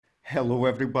Hello,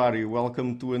 everybody.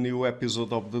 Welcome to a new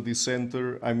episode of The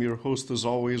Dissenter. I'm your host, as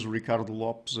always, Ricardo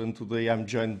Lopes, and today I'm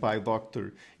joined by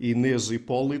Dr. Inês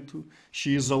Hipólito.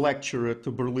 She is a lecturer at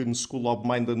the Berlin School of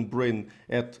Mind and Brain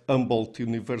at Humboldt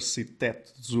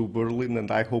Universität zu Berlin, and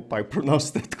I hope I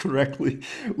pronounced that correctly,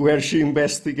 where she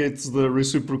investigates the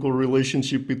reciprocal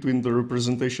relationship between the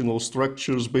representational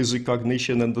structures, basic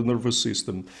cognition, and the nervous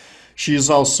system. She is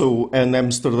also an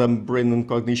Amsterdam Brain and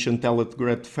Cognition Talent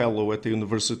Grad Fellow at the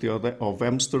University of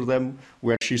Amsterdam,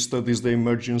 where she studies the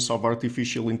emergence of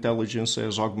artificial intelligence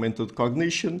as augmented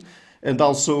cognition. And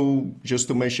also, just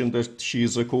to mention that she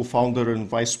is a co-founder and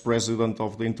vice president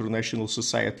of the International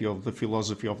Society of the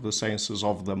Philosophy of the Sciences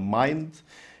of the Mind.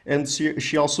 And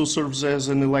she also serves as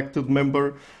an elected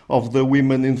member of the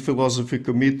Women in Philosophy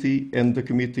Committee and the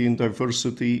Committee in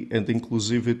Diversity and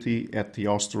Inclusivity at the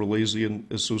Australasian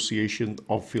Association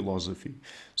of Philosophy.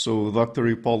 So, Dr.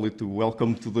 Hipólito,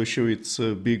 welcome to the show. It's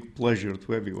a big pleasure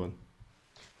to everyone.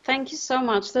 Thank you so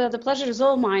much. The pleasure is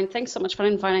all mine. Thanks so much for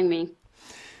inviting me.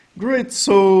 Great.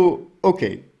 So,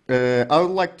 okay. I would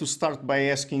like to start by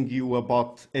asking you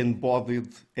about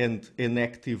embodied and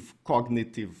enactive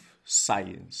cognitive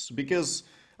science, because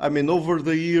over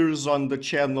the years on the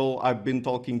channel I've been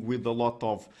talking with a lot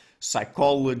of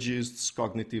psychologists,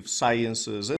 cognitive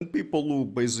sciences, and people who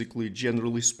basically,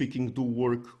 generally speaking, do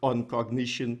work on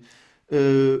cognition.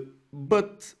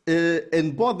 But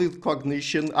embodied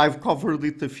cognition, I've covered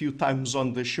it a few times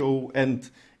on the show, and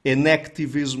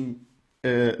enactivism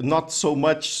not so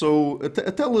much. So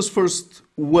tell us first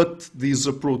what this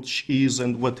approach is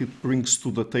and what it brings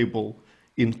to the table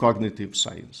in cognitive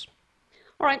science.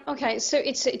 All right. Okay. So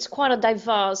it's quite a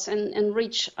diverse and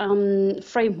rich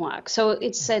framework. So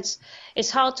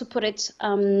it's hard to put it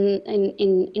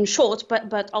in short,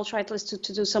 but I'll try at least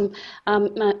to do some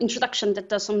introduction that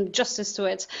does some justice to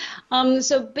it.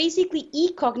 So basically,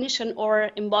 e-cognition,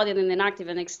 or embodied and enactive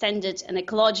and extended and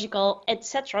ecological,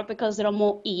 etc., because there are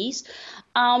more E's,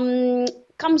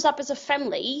 comes up as a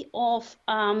family of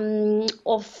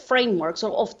frameworks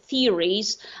or of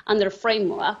theories under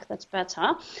framework, that's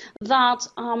better, that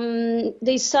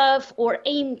they serve or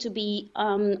aim to be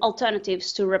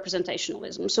alternatives to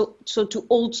representationalism, so to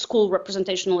old school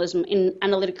representationalism in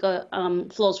analytical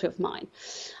philosophy of mind.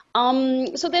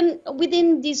 So then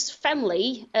within this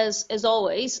family, as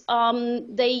always,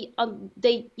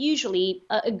 they usually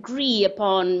agree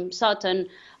upon certain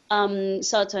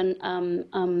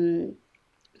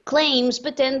claims,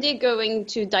 but then they're going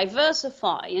to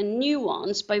diversify and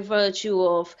nuance by virtue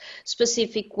of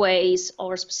specific ways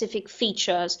or specific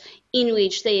features in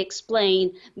which they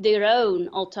explain their own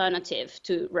alternative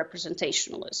to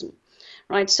representationalism.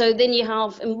 Right, so then you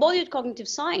have embodied cognitive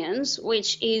science,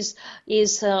 which is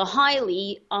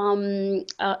highly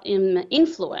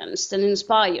influenced and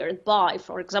inspired by,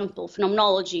 for example,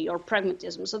 phenomenology or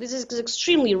pragmatism. So this is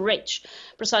extremely rich,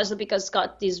 precisely because it's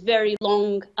got this very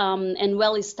long and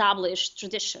well-established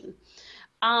tradition.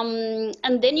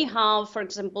 And then you have, for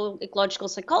example, ecological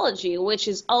psychology, which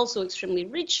is also extremely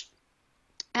rich.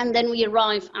 And then we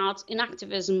arrive at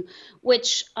enactivism,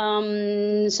 which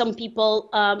some people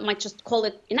might just call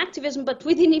it enactivism, but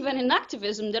within even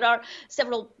enactivism, there are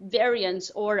several variants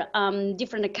or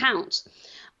different accounts.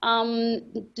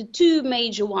 The two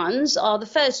major ones are the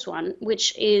first one,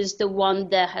 which is the one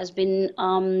that has been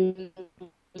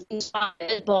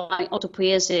inspired by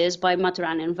autopoiesis by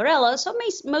Maturana and Varela, so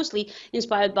mostly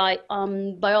inspired by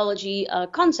biology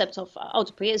concepts of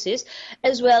autopoiesis,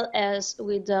 as well as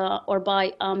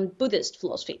by Buddhist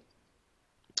philosophy.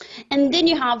 And then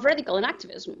you have radical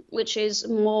enactivism, which is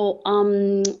more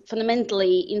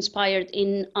fundamentally inspired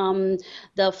in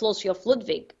the philosophy of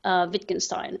Ludwig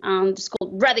Wittgenstein, and it's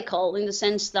called radical in the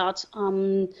sense that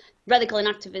radical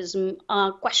enactivism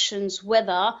questions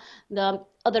whether the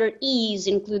other E's,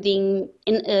 including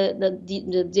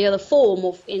the other form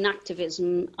of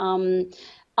enactivism,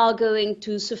 are going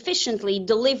to sufficiently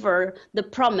deliver the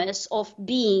promise of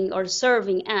being or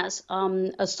serving as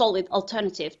a solid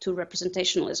alternative to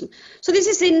representationalism. So this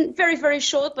is in very, very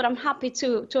short, but I'm happy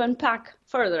to unpack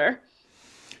further.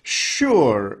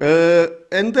 Sure.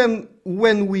 And then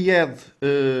when we add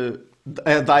a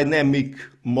dynamic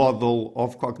model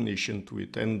of cognition to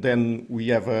it, and then we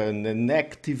have an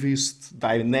enactivist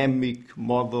dynamic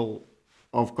model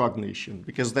of cognition,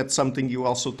 because that's something you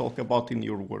also talk about in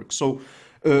your work. So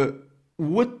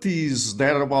what is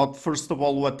there about, first of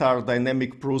all, what are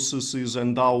dynamic processes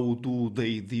and how do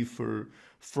they differ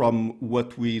from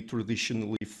what we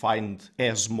traditionally find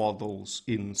as models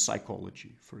in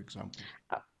psychology, for example?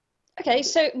 Okay,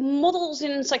 so models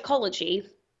in psychology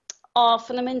are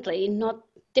fundamentally not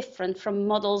different from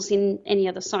models in any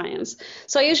other science.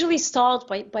 So I usually start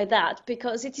by that,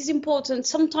 because it is important.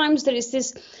 Sometimes there is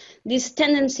this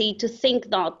tendency to think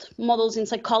that models in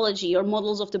psychology or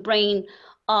models of the brain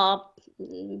are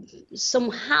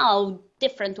somehow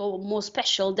different or more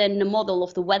special than the model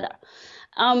of the weather.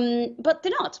 But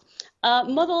they're not.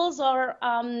 Models are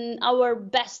our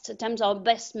best attempts, our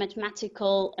best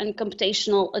mathematical and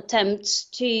computational attempts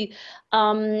to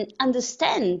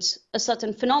understand a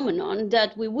certain phenomenon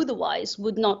that we otherwise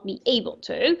would not be able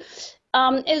to,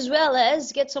 as well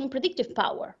as get some predictive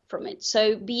power from it.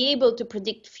 So be able to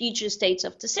predict future states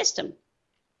of the system.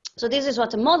 So this is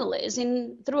what a model is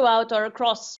throughout or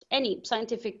across any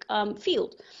scientific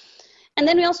field. And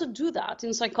then we also do that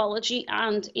in psychology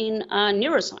and in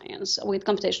neuroscience, with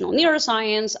computational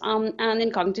neuroscience and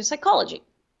in cognitive psychology.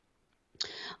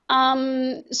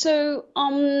 I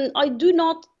do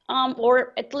not,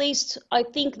 or at least I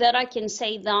think that I can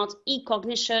say that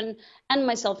e-cognition, and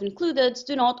myself included,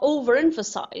 do not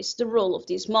overemphasize the role of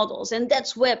these models. And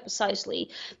that's where precisely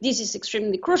this is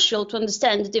extremely crucial to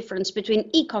understand the difference between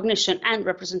e-cognition and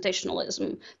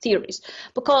representationalism theories.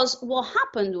 Because what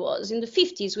happened was in the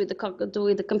 50s with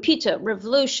the computer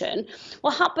revolution,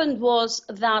 what happened was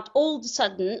that all of a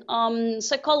sudden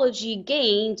psychology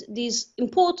gained this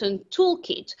important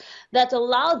toolkit that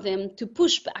allowed them to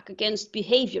push back against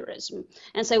behaviorism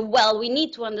and say, well, we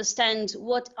need to understand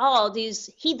what are these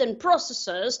hidden processes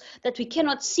that we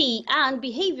cannot see, and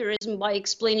behaviorism, by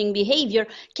explaining behavior,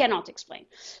 cannot explain.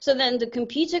 So then the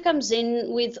computer comes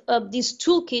in with this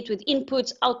toolkit with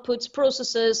inputs, outputs,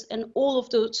 processes, and all of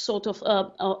the sort of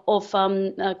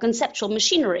conceptual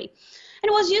machinery. And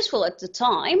it was useful at the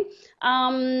time.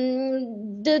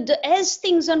 As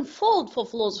things unfold for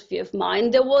philosophy of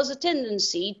mind, there was a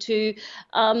tendency to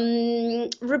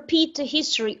repeat the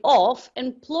history of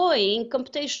employing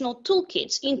computational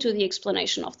toolkits into the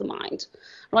explanation of the mind.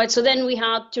 Right, so then we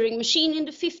had Turing machine in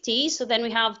the 50s, so then we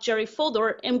have Jerry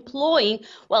Fodor employing,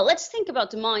 well, let's think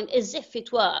about the mind as if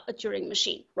it were a Turing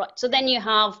machine, right? So then you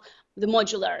have the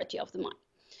modularity of the mind.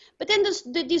 But then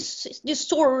this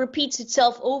story repeats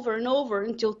itself over and over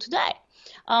until today.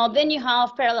 Then you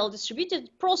have parallel distributed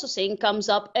processing comes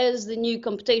up as the new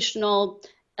computational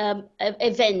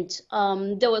event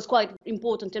that was quite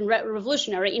important and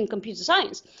revolutionary in computer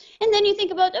science. And then you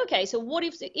think about, okay, so what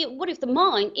if the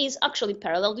mind is actually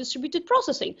parallel distributed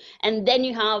processing? And then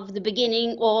you have the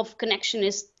beginning of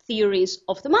connectionist theories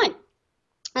of the mind.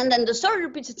 And then the story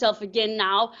repeats itself again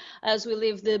now as we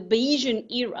live the Bayesian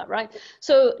era, right?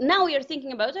 So now we are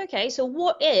thinking about, okay, so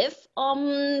what if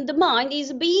the mind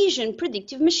is a Bayesian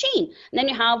predictive machine? And then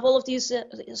you have all of these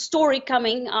story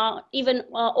coming even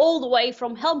all the way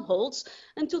from Helmholtz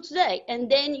until today. And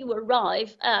then you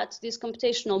arrive at these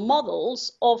computational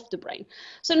models of the brain.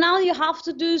 So now you have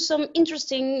some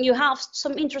interesting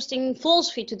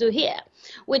philosophy to do here,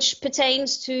 which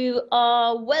pertains to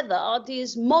whether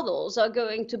these models are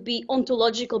going to be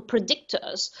ontological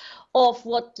predictors of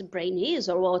what the brain is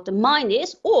or what the mind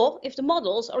is, or if the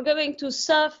models are going to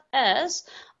serve as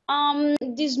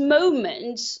these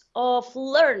moments of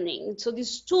learning, so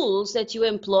these tools that you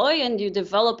employ and you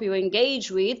develop, you engage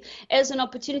with, as an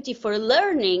opportunity for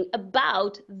learning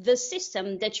about the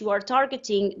system that you are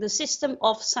targeting, the system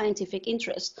of scientific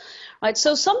interest, right?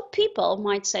 So some people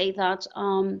might say that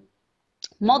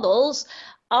models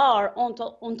are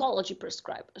ontology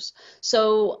prescribers.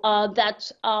 So that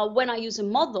when I use a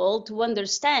model to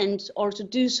understand or to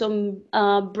do some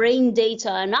brain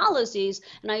data analysis,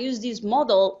 and I use this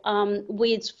model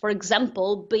with, for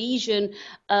example, Bayesian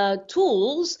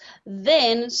tools,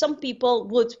 then some people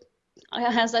would,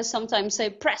 as I sometimes say,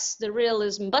 press the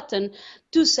realism button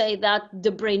to say that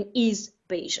the brain is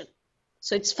Bayesian.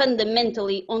 So it's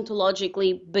fundamentally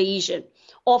ontologically Bayesian,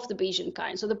 of the Bayesian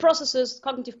kind. So the processes,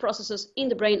 cognitive processes in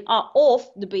the brain are of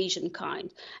the Bayesian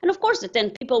kind. And of course,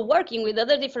 then people working with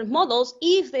other different models,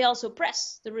 if they also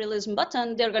press the realism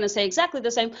button, they're going to say exactly the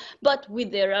same, but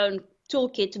with their own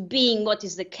toolkit being what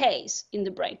is the case in the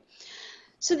brain.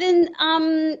 So then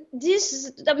I'm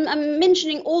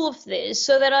mentioning all of this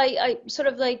so that I sort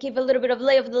of like give a little bit of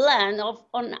lay of the land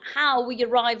on how we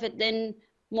arrive at then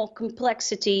more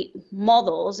complexity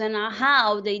models and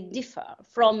how they differ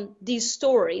from this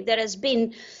story that has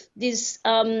been this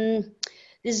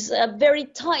very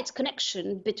tight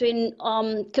connection between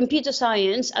computer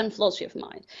science and philosophy of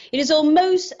mind. It is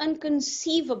almost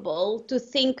inconceivable to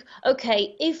think,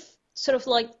 okay, if sort of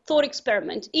like thought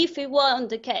experiment, if it weren't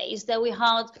the case that we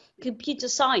had computer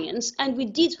science and we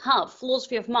did have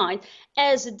philosophy of mind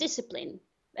as a discipline,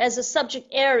 as a subject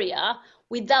area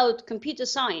without computer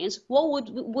science,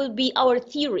 what would be our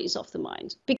theories of the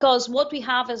mind? Because what we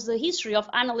have as the history of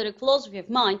analytic philosophy of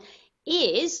mind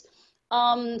is,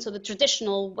 so the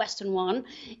traditional Western one,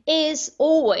 is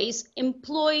always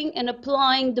employing and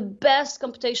applying the best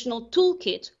computational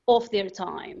toolkit of their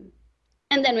time.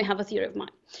 And then we have a theory of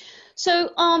mind. So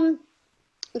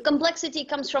complexity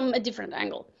comes from a different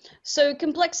angle. So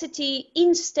complexity,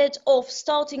 instead of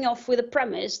starting off with a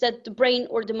premise that the brain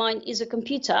or the mind is a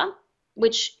computer,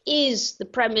 which is the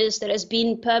premise that has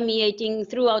been permeating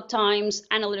throughout time's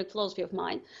analytic philosophy of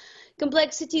mind,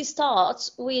 complexity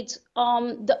starts with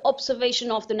the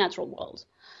observation of the natural world.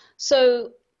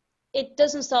 So it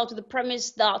doesn't start with the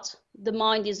premise that the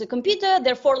mind is a computer,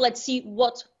 therefore let's see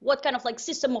what kind of like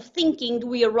system of thinking do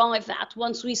we arrive at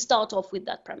once we start off with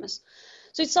that premise.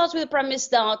 So it starts with the premise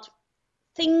that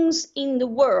things in the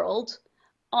world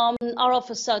are of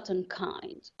a certain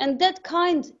kind, and that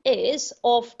kind is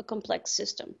of a complex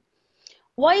system.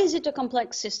 Why is it a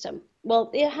complex system? Well,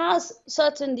 it has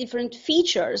certain different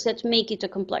features that make it a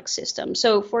complex system.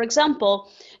 So, for example,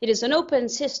 it is an open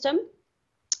system,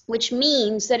 which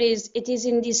means that it is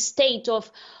in this state of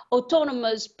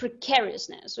autonomous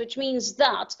precariousness, which means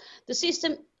that the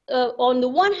system, on the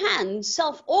one hand,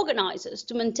 self-organizes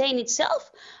to maintain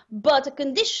itself, but a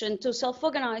condition to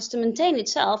self-organize to maintain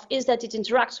itself is that it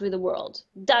interacts with the world.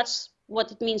 That's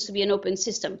what it means to be an open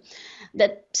system,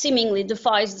 that seemingly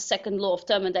defies the second law of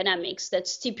thermodynamics that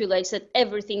stipulates that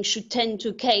everything should tend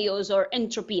to chaos or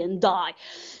entropy and die.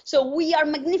 So we are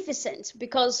magnificent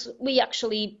because we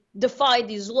actually defy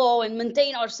this law and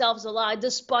maintain ourselves alive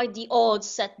despite the odds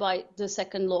set by the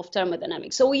second law of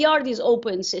thermodynamics. So we are these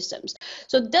open systems.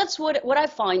 So that's what I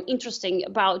find interesting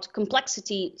about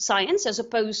complexity science, as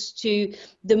opposed to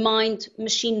the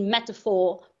mind-machine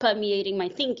metaphor permeating my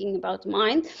thinking about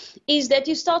mind, is that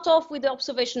you start off with the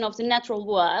observation of the natural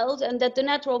world, and that the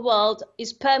natural world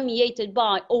is permeated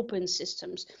by open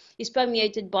systems, is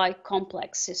permeated by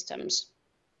complex systems.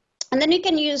 And then you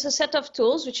can use a set of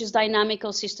tools, which is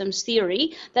dynamical systems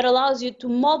theory, that allows you to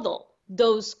model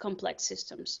those complex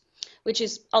systems, which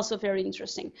is also very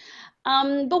interesting.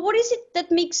 But what is it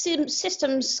that makes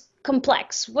systems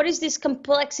complex? What is this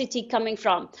complexity coming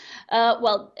from?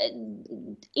 Well,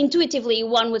 intuitively,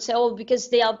 one would say, oh, because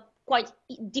they are quite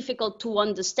difficult to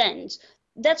understand.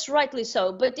 That's rightly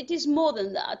so, but it is more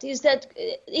than that. Is that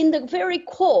in the very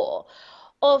core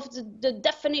of the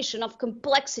definition of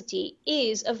complexity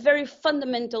is a very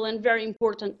fundamental and very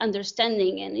important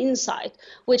understanding and insight,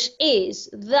 which is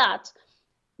that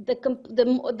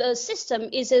the system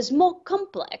is as more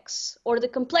complex, or the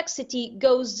complexity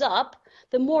goes up,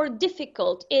 the more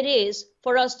difficult it is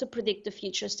for us to predict the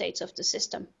future states of the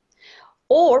system.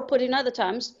 Or, put in other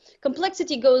terms,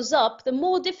 complexity goes up, the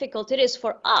more difficult it is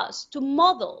for us to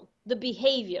model the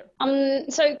behavior.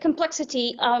 So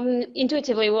complexity,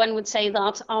 intuitively, one would say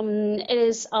that it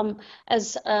is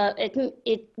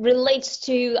it relates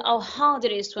to how hard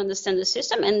it is to understand the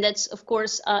system, and that's of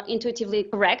course intuitively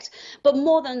correct. But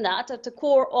more than that, at the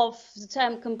core of the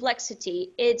term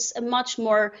complexity, it's a much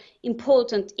more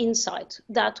important insight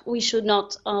that we should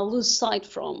not lose sight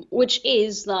from, which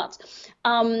is that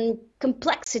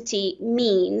complexity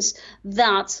means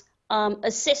that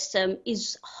a system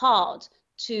is hard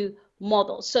to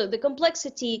model. So the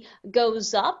complexity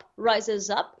goes up,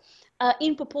 rises up,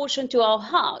 in proportion to how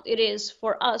hard it is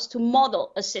for us to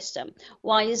model a system.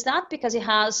 Why is that? Because it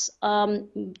has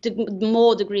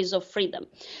more degrees of freedom.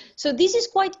 So this is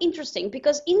quite interesting,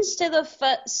 because instead of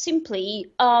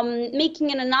simply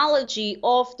making an analogy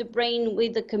of the brain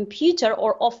with the computer,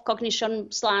 or of cognition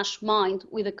 / mind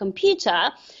with a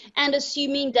computer, and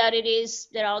assuming that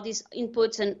there are these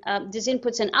inputs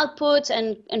and outputs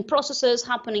and processes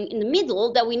happening in the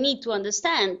middle that we need to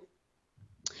understand,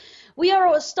 we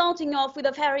are starting off with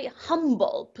a very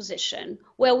humble position,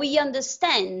 where we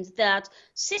understand that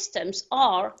systems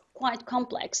are quite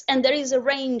complex, and there is a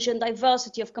range and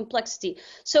diversity of complexity.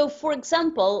 So, for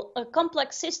example, a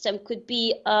complex system could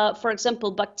be, for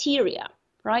example, bacteria,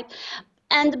 right?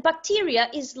 And bacteria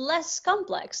is less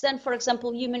complex than, for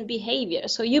example, human behavior.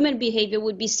 So human behavior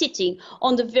would be sitting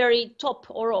on the very top,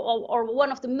 or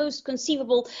one of the most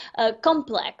conceivable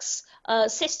complex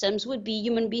systems would be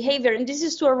human behavior. And this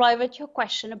is to arrive at your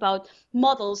question about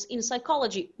models in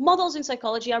psychology. Models in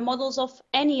psychology are models of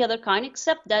any other kind,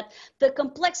 except that the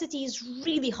complexity is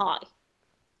really high.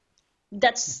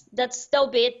 That'll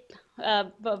be it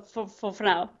for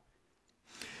now.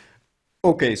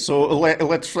 Okay, so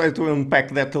let's try to unpack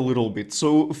that a little bit.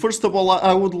 So, first of all,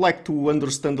 I would like to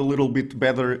understand a little bit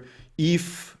better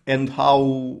if and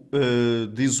how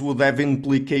this would have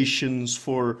implications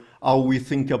for how we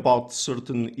think about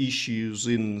certain issues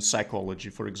in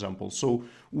psychology, for example. So,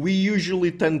 we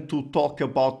usually tend to talk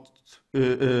about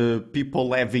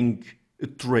people having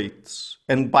traits,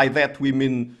 and by that we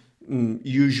mean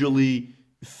usually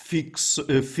fixed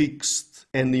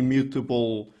and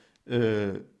immutable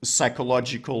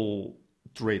psychological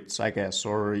traits, I guess,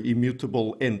 or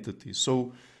immutable entities.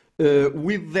 So,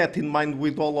 with that in mind,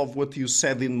 with all of what you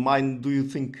said in mind, do you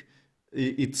think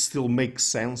it still makes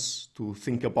sense to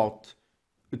think about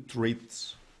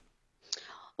traits?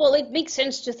 Well, it makes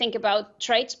sense to think about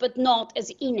traits, but not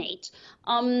as innate.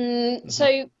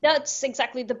 So that's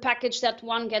exactly the package that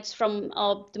one gets from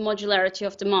the modularity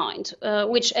of the mind,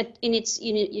 which I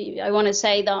want to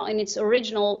say that in its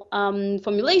original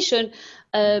formulation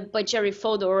by Jerry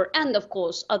Fodor and of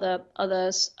course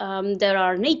others, there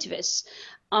are nativists.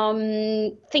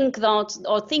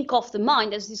 Think of the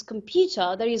mind as this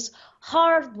computer that is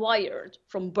hardwired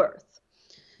from birth.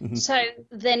 So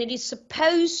then it is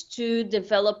supposed to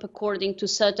develop according to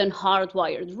certain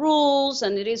hardwired rules,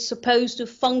 and it is supposed to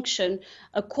function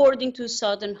according to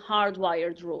certain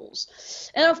hardwired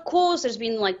rules. And of course, there's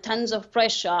been like tons of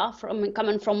pressure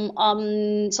coming from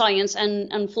science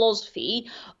and philosophy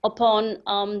upon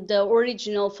the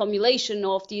original formulation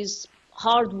of these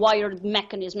hardwired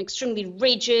mechanism, extremely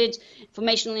rigid,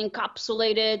 informationally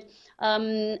encapsulated,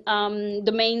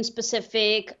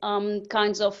 domain-specific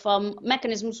kinds of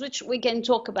mechanisms, which we can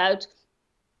talk about.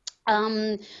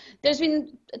 There's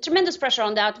been tremendous pressure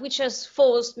on that, which has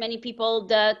forced many people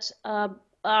that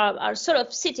are sort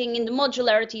of sitting in the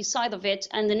modularity side of it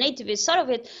and the nativist side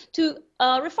of it to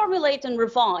reformulate and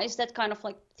revise that kind of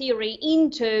like theory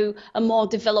into a more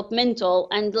developmental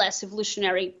and less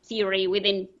evolutionary theory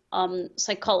within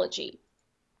psychology.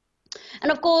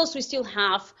 And of course, we still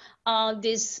have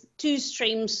these two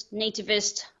streams,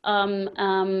 nativist,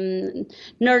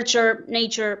 nurture,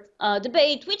 nature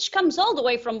debate, which comes all the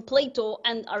way from Plato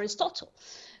and Aristotle.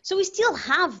 So we still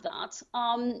have that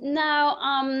now,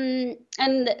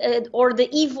 or the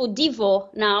evo-devo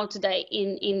now today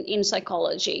in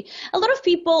psychology. A lot of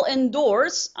people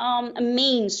endorse a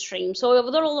mainstream. So a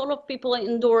lot of people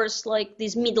endorse like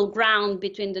this middle ground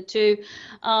between the two.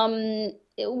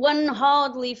 One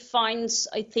hardly finds,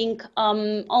 I think,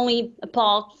 only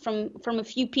apart from a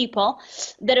few people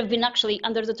that have been actually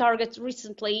under the target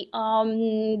recently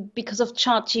because of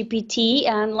ChatGPT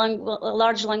and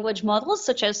large language models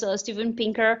such as Steven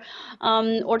Pinker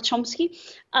or Chomsky.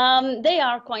 They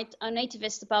are quite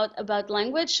nativist about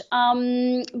language,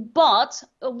 but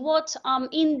what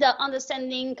in the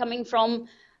understanding coming from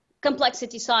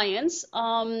complexity science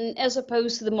as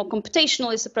opposed to the more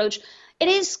computationalist approach, it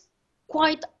is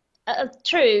quite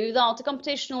true that the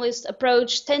computationalist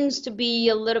approach tends to be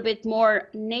a little bit more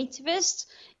nativist,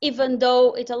 even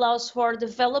though it allows for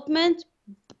development,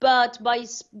 but by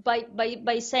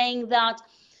saying that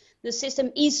the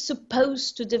system is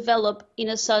supposed to develop in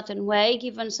a certain way,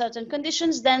 given certain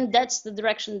conditions, then that's the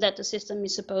direction that the system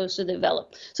is supposed to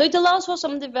develop. So it allows for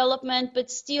some development, but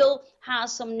still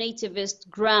has some nativist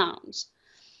grounds.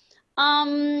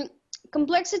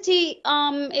 Complexity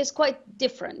is quite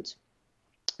different,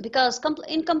 because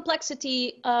in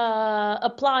complexity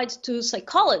applied to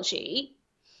psychology,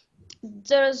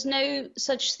 there's no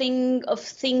such thing of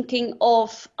thinking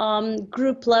of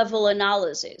group level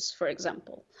analysis, for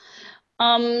example.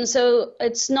 So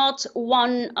it's not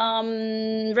one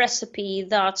recipe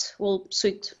that will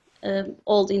suit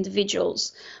all the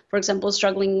individuals, for example,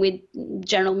 struggling with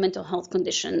general mental health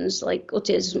conditions like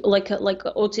autism, like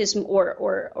autism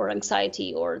or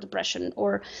anxiety or depression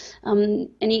or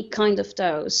any kind of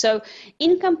those. So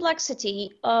in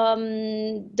complexity, there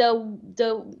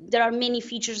are many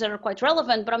features that are quite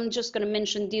relevant, but I'm just going to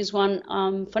mention this one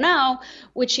for now,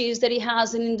 which is that it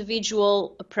has an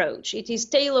individual approach. It is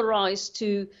tailorized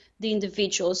to the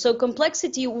individual. So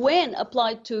complexity, when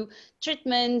applied to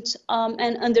treatment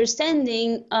and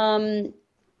understanding and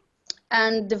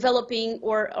developing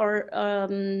or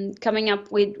coming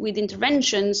up with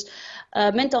interventions,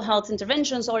 mental health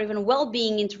interventions, or even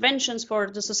well-being interventions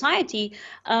for the society,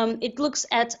 it looks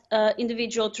at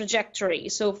individual trajectory.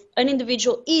 So an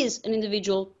individual is an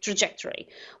individual trajectory,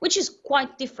 which is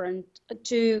quite different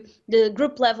to the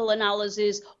group level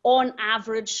analysis on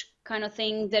average kind of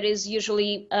thing that is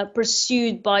usually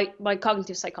pursued by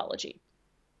cognitive psychology.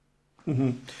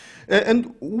 Mm-hmm.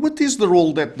 And what is the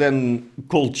role that then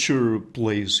culture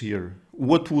plays here?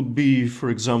 What would be,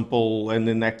 for example, an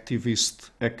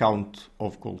enactivist account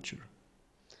of culture?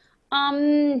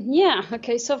 Yeah,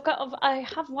 okay. So I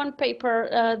have one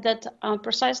paper that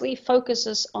precisely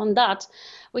focuses on that.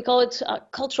 We call it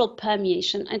cultural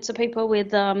permeation. It's a paper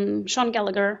with Sean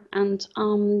Gallagher and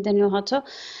Daniel Hutto,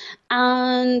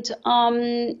 and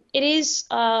it is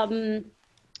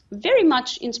very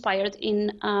much inspired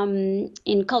in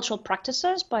cultural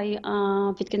practices by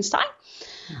Wittgenstein.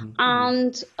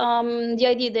 And the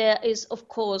idea there is, of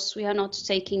course, we are not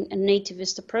taking a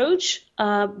nativist approach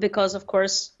because, of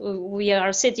course, we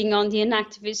are sitting on the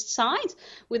enactivist side,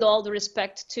 with all the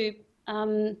respect to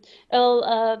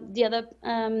all the other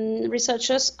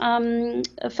researchers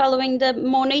following the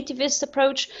more nativist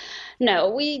approach. No,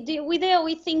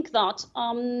 we think that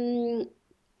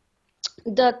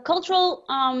the cultural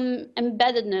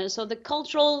embeddedness or the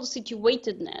cultural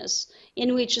situatedness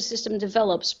in which a system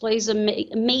develops plays a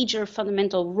major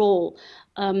fundamental role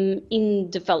in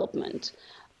development.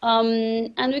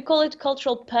 And we call it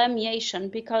cultural permeation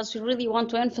because we really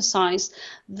want to emphasize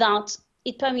that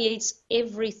it permeates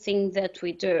everything that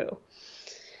we do.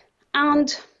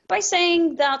 And by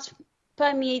saying that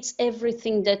permeates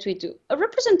everything that we do, a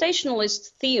representationalist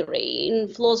theory in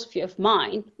philosophy of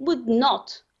mind would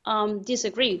not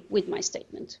disagree with my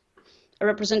statement. A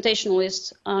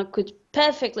representationalist could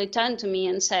perfectly turn to me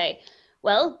and say,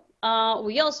 well,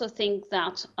 we also think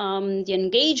that the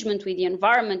engagement with the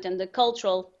environment and the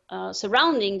cultural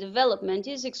surrounding development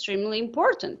is extremely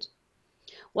important.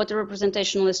 What a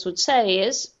representationalist would say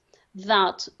is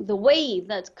that the way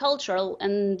that cultural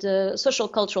and social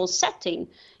cultural setting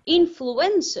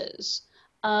influences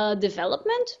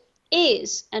development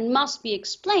is and must be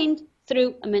explained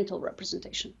through a mental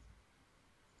representation.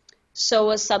 So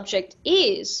a subject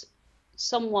is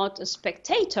somewhat a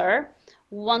spectator,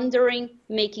 wondering,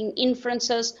 making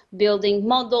inferences, building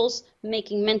models,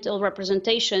 making mental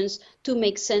representations to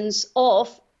make sense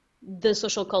of the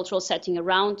social cultural setting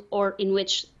around or in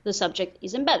which the subject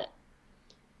is embedded.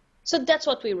 So that's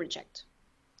what we reject.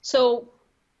 So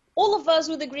all of us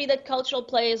would agree that cultural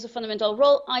plays a fundamental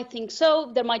role. I think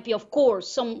so. There might be, of course,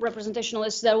 some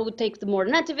representationalists that would take the more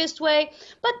nativist way,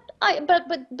 but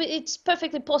it's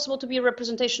perfectly possible to be a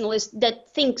representationalist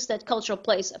that thinks that culture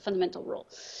plays a fundamental role.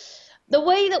 The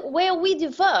way that where we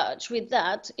diverge with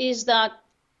that is that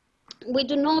we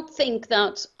do not think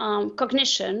that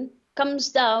cognition comes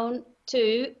down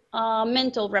to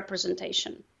mental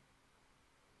representation.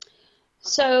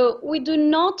 So we do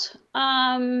not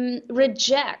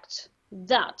reject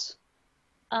that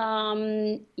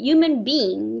human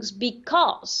beings,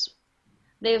 because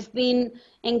they've been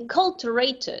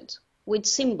enculturated with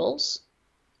symbols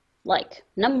like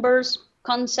numbers,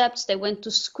 concepts, they went to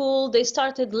school, they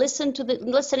started listening to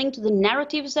the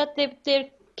narratives that their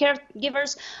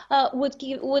caregivers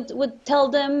would tell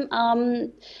them.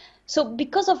 So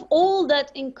because of all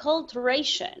that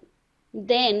enculturation,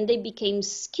 then they became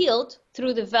skilled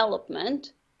through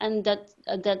development, and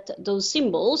that those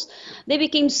symbols, they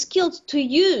became skilled to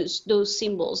use those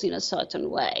symbols in a certain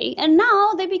way, and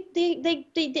now they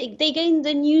gained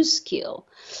a new skill,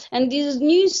 and this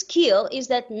new skill is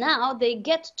that now they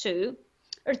get to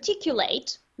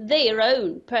articulate their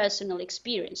own personal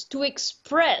experience, to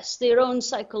express their own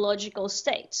psychological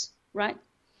states, right?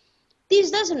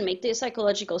 This doesn't make their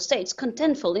psychological states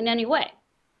contentful in any way.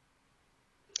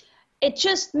 It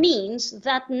just means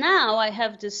that now I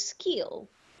have the skill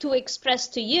to express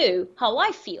to you how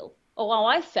I feel or how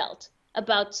I felt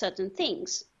about certain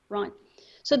things, right?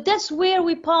 So that's where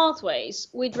we part ways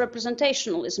with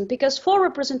representationalism, because for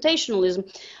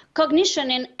representationalism, cognition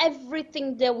and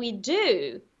everything that we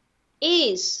do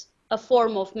is a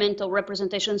form of mental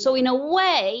representation. So in a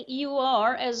way, you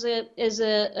are, as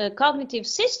a cognitive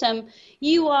system,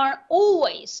 you are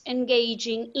always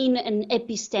engaging in an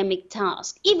epistemic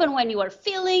task. Even when you are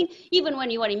feeling, even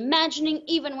when you are imagining,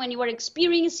 even when you are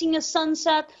experiencing a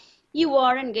sunset, you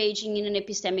are engaging in an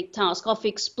epistemic task of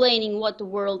explaining what the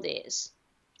world is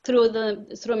through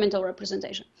mental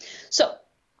representation. So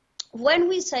when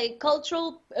we say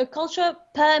culture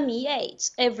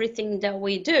permeates everything that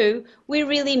we do, we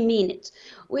really mean it.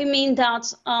 We mean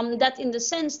that that in the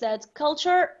sense that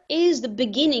culture is the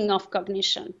beginning of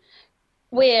cognition,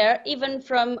 where even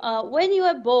from when you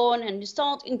are born and you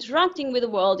start interacting with the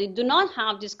world, you do not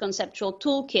have these conceptual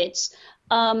toolkits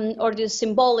or this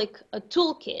symbolic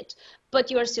toolkit,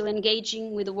 but you are still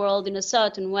engaging with the world in a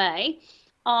certain way.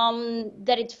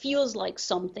 That it feels like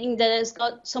something that has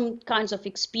got some kinds of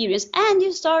experience, and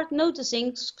you start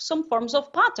noticing some forms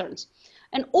of patterns.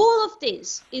 And all of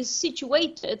this is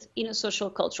situated in a social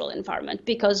cultural environment,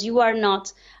 because you are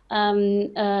not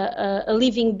a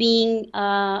living being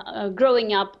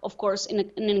growing up, of course, in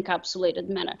an encapsulated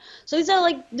manner. So these are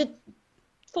like the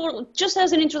for just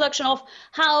as an introduction of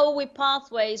how we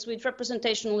pathways with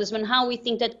representationalism and how we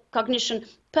think that cognition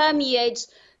permeates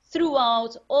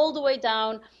throughout all the way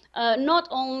down. Not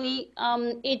only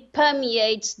it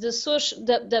permeates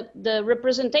the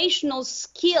representational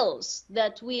skills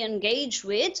that we engage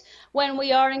with when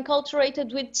we are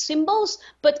enculturated with symbols,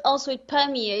 but also it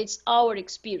permeates our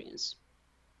experience.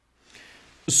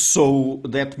 So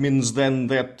that means then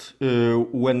that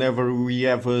whenever we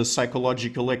have a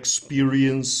psychological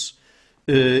experience,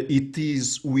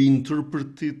 we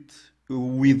interpret it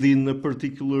within a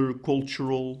particular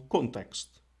cultural context.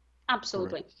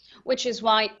 Absolutely. Correct. Which is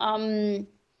why,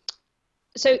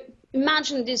 so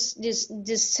imagine this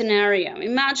scenario.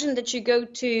 Imagine that you go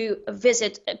to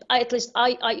visit, at least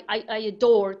I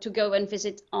adore to go and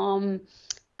visit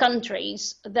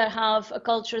countries that have a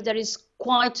culture that is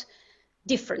quite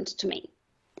different to me.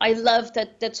 I love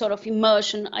that sort of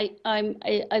immersion.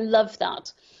 I love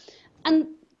that. And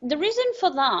the reason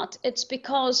for that, it's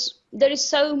because there is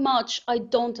so much I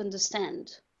don't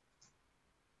understand.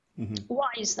 Mm-hmm. Why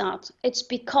is that? It's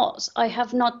because I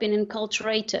have not been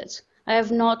enculturated. I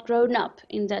have not grown up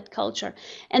in that culture.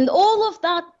 And all of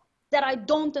that I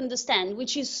don't understand,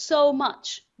 which is so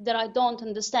much that I don't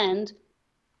understand,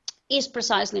 is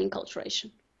precisely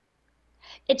enculturation.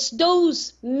 It's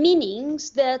those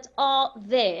meanings that are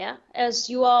there as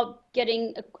you are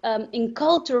getting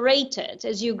enculturated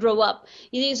as you grow up.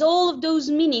 It is all of those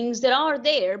meanings that are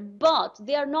there, but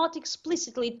they are not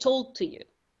explicitly told to you.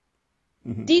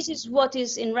 Mm-hmm. This is what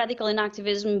is in radical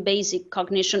enactivism, basic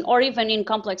cognition, or even in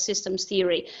complex systems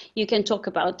theory. You can talk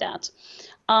about that.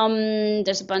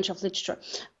 There's a bunch of literature.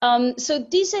 So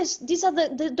these are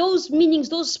those meanings,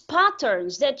 those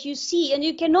patterns that you see, and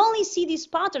you can only see these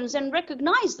patterns and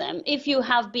recognize them if you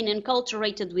have been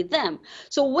enculturated with them.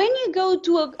 So when you go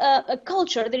to a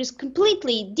culture that is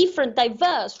completely different,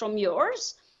 diverse from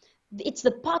yours, it's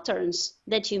the patterns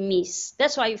that you miss.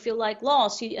 That's why you feel like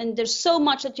lost. And there's so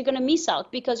much that you're going to miss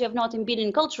out because you have not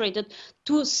been enculturated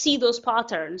to see those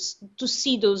patterns, to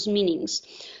see those meanings.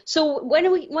 So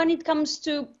when it comes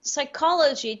to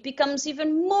psychology, it becomes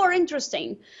even more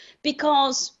interesting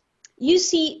because you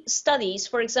see studies,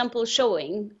 for example,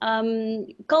 showing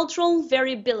cultural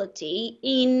variability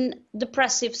in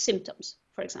depressive symptoms,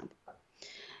 for example.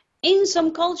 In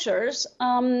some cultures,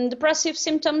 depressive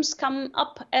symptoms come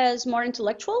up as more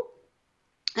intellectual,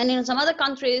 and in some other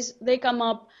countries, they come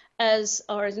up as,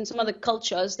 or in some other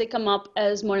cultures, they come up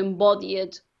as more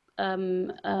embodied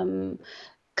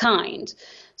kind.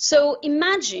 So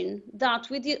imagine that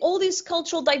with all this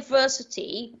cultural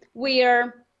diversity,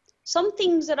 where some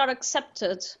things that are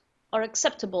accepted or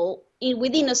acceptable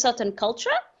within a certain culture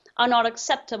are not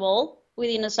acceptable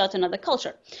within a certain other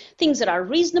culture. Things that are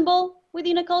reasonable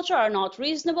within a culture are not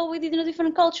reasonable within a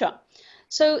different culture.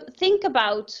 So think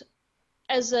about,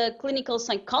 as a clinical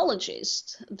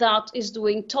psychologist that is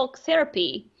doing talk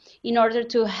therapy in order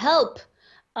to help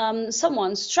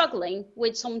someone struggling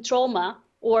with some trauma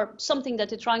or something that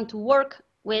they're trying to work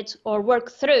with or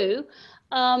work through.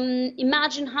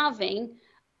 Imagine having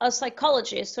a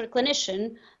psychologist or a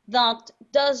clinician that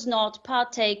does not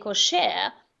partake or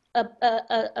share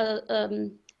a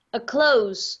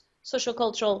close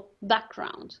sociocultural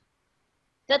background.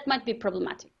 That might be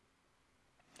problematic.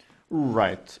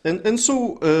 Right. And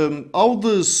so how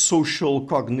does social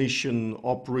cognition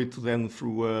operate then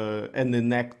through an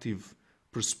enactive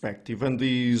perspective? And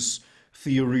is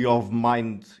theory of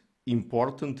mind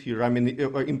important here? I mean,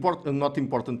 important, not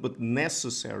important, but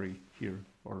necessary here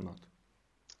or not?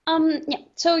 Yeah.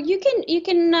 So you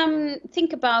can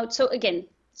think about,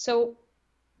 so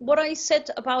what I said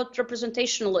about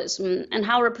representationalism and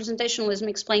how representationalism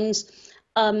explains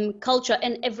culture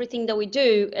and everything that we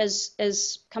do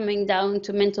as coming down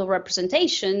to mental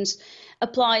representations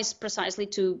applies precisely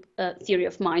to theory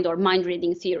of mind or mind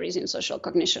reading theories in social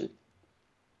cognition.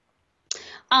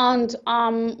 And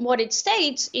what it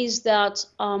states is that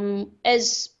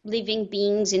as living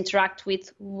beings interact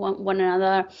with one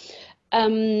another,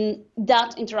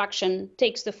 that interaction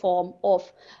takes the form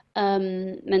of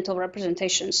mental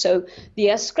representation. So the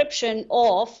ascription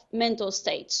of mental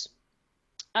states.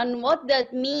 And what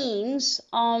that means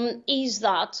is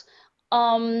that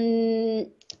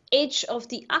each of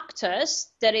the actors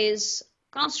that is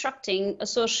constructing a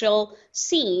social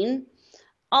scene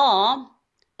are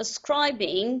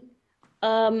ascribing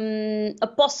a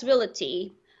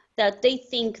possibility that they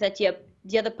think that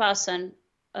the other person,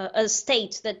 a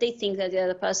state that they think that the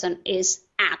other person is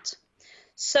at.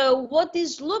 So what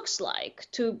this looks like,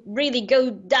 to really go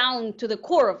down to the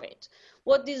core of it,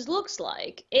 what this looks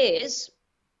like is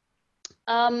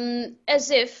as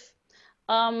if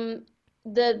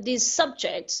these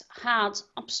subjects had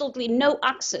absolutely no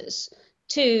access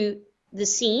to the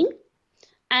scene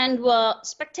and were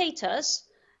spectators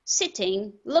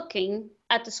sitting, looking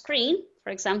at the screen,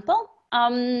 for example,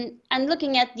 and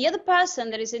looking at the other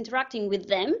person that is interacting with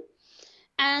them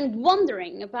and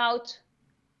wondering about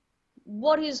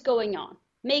what is going on,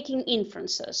 making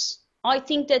inferences. I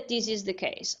think that this is the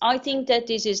case. I think that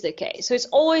this is the case. So it's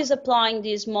always applying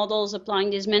these models, applying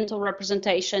this mental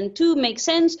representation to make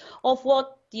sense of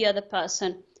what the other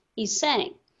person is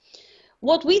saying.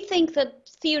 What we think that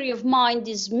theory of mind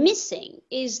is missing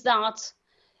is that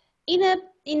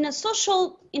in a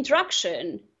social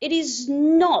interaction, it is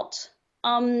not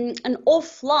an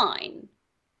offline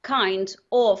kind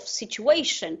of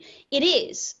situation. It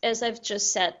is, as I've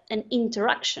just said, an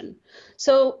interaction.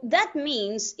 So that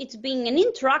means it being an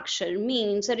interaction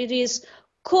means that it is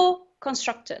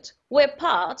co-constructed, where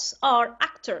parts are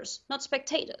actors, not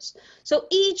spectators. So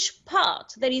each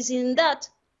part that is in that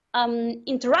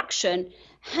interaction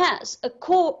has a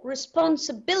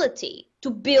co-responsibility to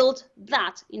build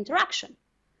that interaction.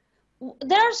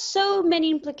 There are so many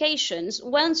implications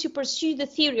once you pursue the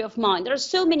theory of mind. There are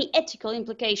so many ethical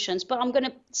implications, but I'm going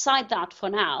to cite that for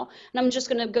now, and I'm just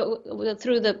going to go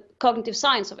through the cognitive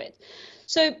science of it.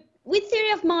 So with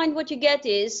theory of mind, what you get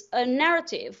is a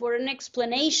narrative or an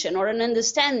explanation or an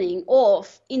understanding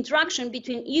of interaction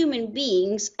between human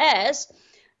beings as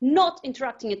not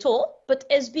interacting at all, but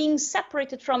as being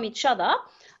separated from each other,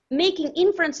 making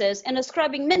inferences and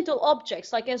ascribing mental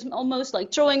objects, like as almost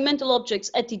like throwing mental objects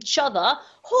at each other,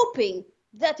 hoping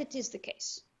that it is the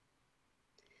case.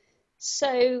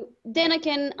 So then I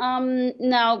can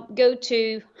now go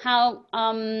to how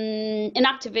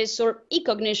enactivists or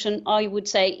e-cognition, I would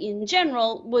say in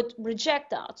general, would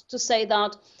reject that, to say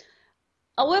that,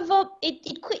 however, it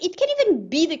can even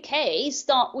be the case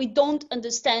that we don't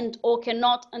understand or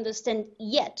cannot understand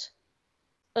yet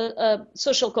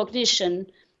social cognition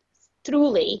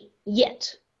truly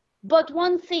yet. But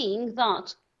one thing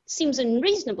that seems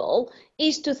unreasonable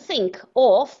is to think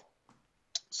of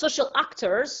social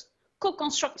actors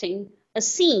co-constructing a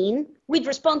scene with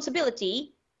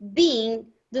responsibility being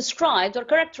described or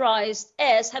characterized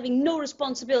as having no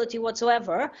responsibility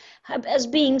whatsoever, as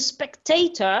being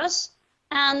spectators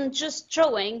and just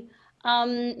throwing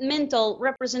mental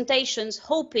representations,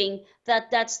 hoping that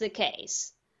that's the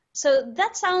case. So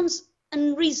that sounds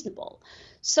unreasonable.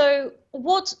 So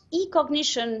what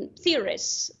e-cognition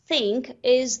theorists think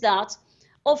is that,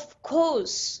 of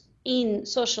course, in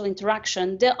social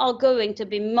interaction, there are going to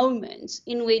be moments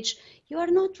in which you are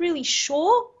not really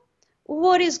sure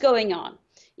what is going on.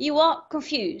 You are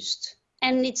confused.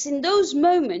 And it's in those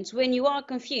moments when you are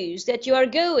confused that you are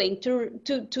going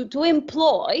to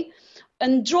employ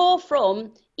and draw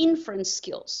from inference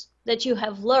skills that you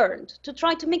have learned to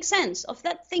try to make sense of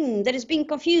that thing that is being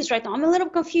confused right now. I'm a little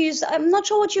confused. I'm not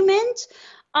sure what you meant.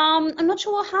 I'm not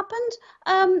sure what happened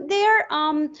there.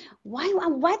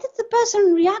 Why did the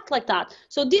person react like that?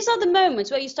 So these are the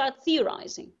moments where you start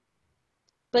theorizing.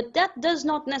 But that does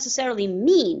not necessarily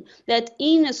mean that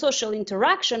in a social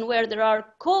interaction where there are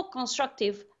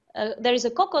there is a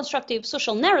co-constructive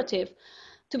social narrative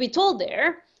to be told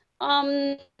there,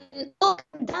 it'll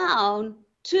come down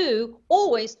to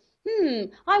always,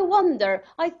 I wonder,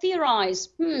 I theorize,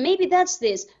 maybe that's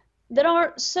this. There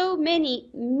are so many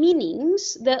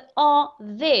meanings that are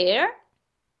there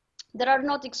that are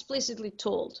not explicitly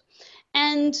told.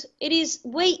 And it is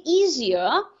way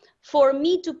easier for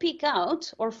me to pick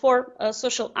out, or for a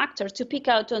social actor to pick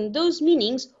out on those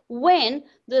meanings when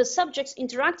the subjects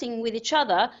interacting with each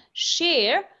other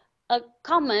share a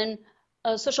common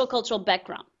social cultural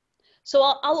background. So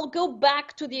I'll go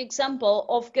back to the example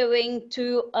of going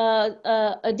to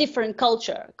a different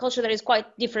culture that is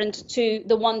quite different to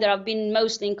the one that I've been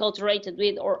mostly enculturated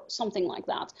with, or something like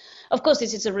that. Of course,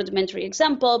 this is a rudimentary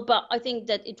example, but I think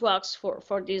that it works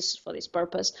for this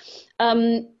purpose.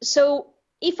 So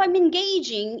if I'm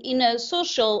engaging in a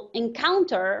social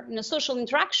encounter, in a social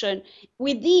interaction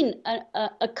within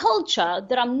a culture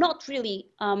that I'm not really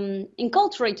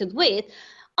enculturated with,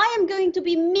 I am going to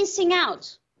be missing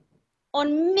out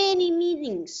on many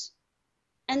meanings.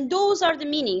 And those are the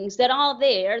meanings that are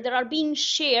there, that are being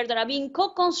shared, that are being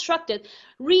co-constructed,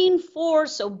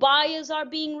 reinforced. So bias are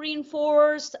being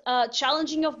reinforced.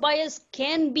 Challenging of bias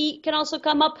can also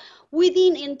come up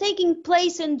within and taking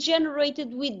place and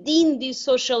generated within this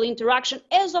social interaction,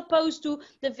 as opposed to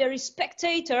the very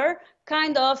spectator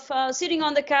kind of sitting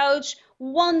on the couch,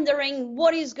 wondering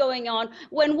what is going on,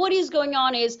 when what is going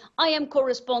on is I am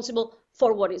co-responsible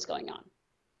for what is going on.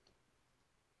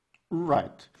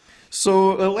 Right.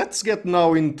 So let's get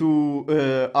now into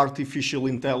artificial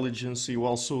intelligence. You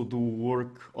also do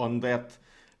work on that.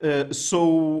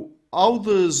 So how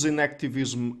does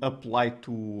enactivism apply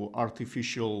to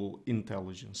artificial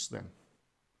intelligence then?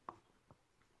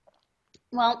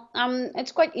 Well,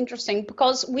 it's quite interesting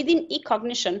because within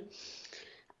e-cognition,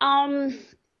 um,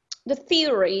 the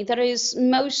theory that is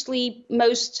most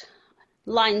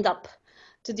lined up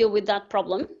to deal with that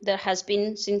problem, that has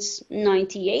been since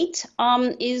 98,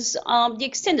 is the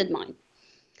extended mind,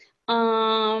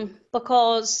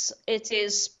 because it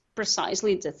is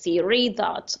precisely the theory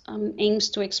that aims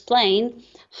to explain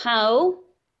how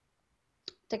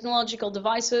technological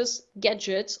devices,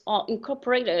 gadgets are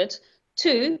incorporated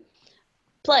to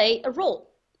play a role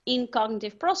in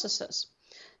cognitive processes.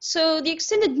 So the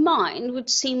extended mind would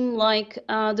seem like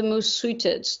the most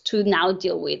suited to now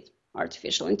deal with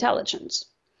artificial intelligence.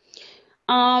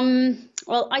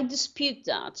 Well, I dispute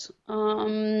that,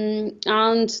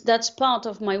 and that's part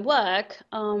of my work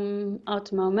at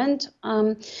the moment,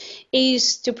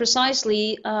 is to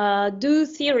precisely do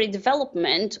theory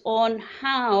development on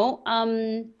how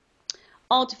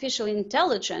artificial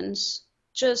intelligence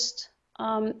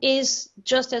is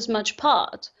just as much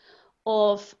part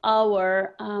of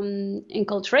our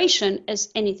enculturation as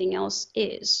anything else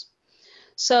is.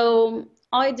 So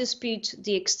I dispute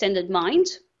the extended mind,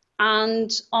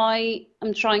 and I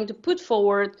am trying to put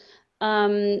forward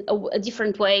a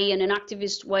different way and an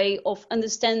activist way of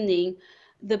understanding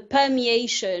the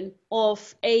permeation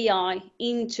of AI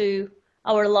into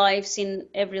our lives in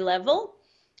every level,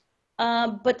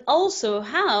 but also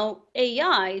how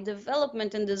AI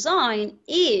development and design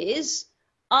is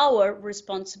our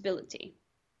responsibility.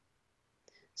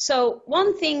 So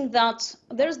one thing that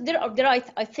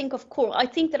I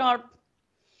think there are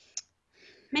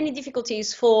many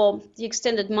difficulties for the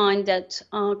extended mind that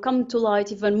come to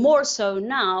light even more so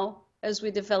now as we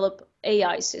develop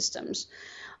AI systems.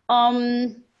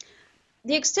 The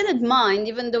extended mind,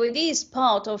 even though it is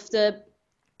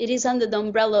under the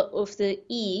umbrella of the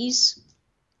ease,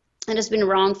 and has been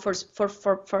around for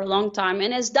a long time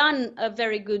and has done a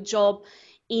very good job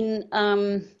in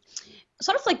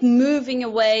sort of like moving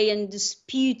away and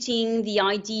disputing the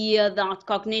idea that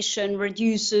cognition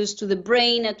reduces to the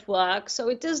brain at work. So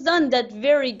it has done that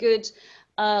very good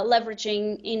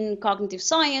leveraging in cognitive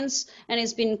science, and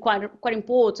it's been quite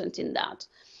important in that.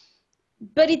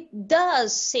 But it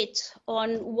does sit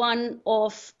on one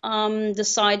of the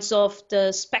sides of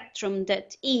the spectrum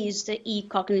that is the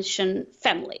e-cognition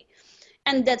family.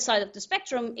 And that side of the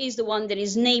spectrum is the one that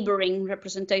is neighboring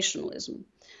representationalism.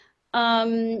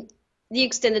 The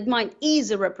extended mind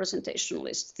is a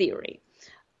representationalist theory.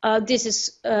 This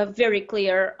is very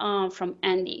clear from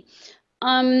Andy.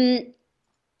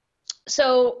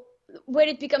 So where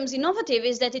it becomes innovative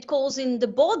is that it calls in the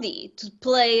body to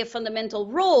play a fundamental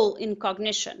role in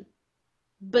cognition.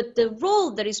 But the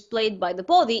role that is played by the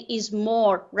body is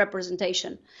more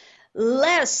representation,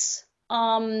 less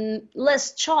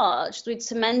charged with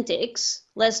semantics,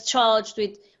 less charged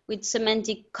with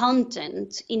semantic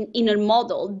content in a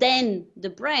model than the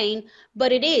brain,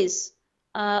 but it is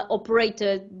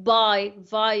operated by,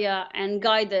 via, and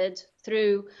guided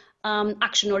through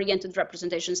action-oriented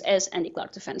representations, as Andy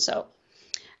Clark defends so.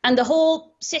 And the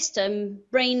whole system,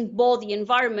 brain, body,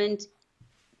 environment,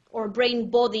 or brain,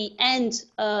 body, and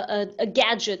a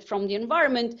gadget from the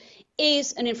environment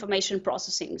is an information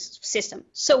processing system.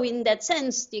 So in that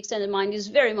sense, the extended mind is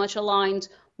very much aligned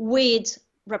with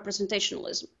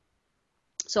representationalism.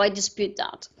 So I dispute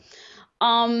that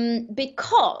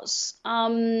because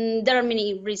there are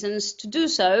many reasons to do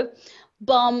so.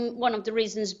 One of the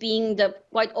reasons being the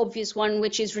quite obvious one,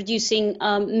 which is reducing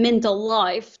mental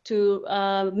life to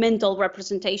mental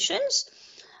representations.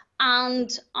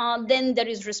 And then there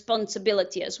is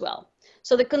responsibility as well.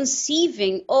 So the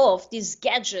conceiving of these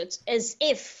gadgets as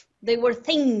if they were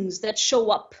things that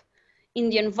show up in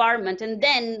the environment, and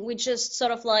then we just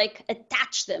sort of like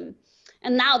attach them,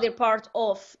 and now they're part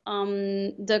of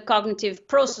the cognitive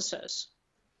processes.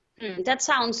 That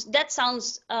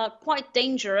sounds quite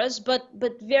dangerous, but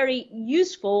very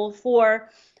useful for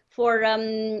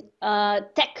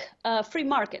tech free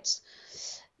markets,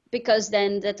 because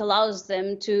then that allows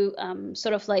them to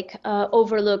sort of like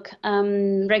overlook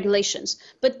regulations.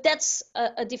 But that's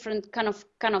a different kind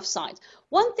of side.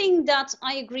 One thing that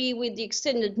I agree with the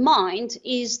extended mind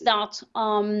is that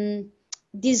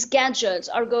these gadgets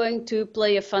are going to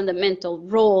play a fundamental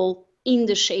role in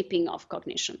the shaping of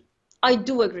cognition. I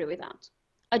do agree with that.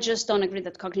 I just don't agree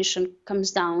that cognition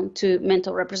comes down to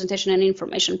mental representation and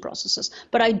information processes.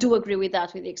 But I do agree with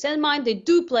that with the extended mind. They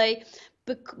do play,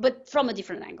 but from a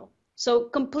different angle. So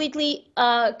completely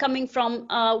coming from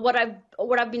what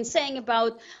I've been saying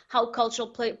about how culture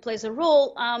plays a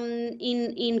role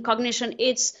in cognition,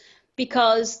 it's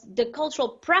because the cultural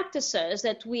practices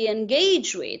that we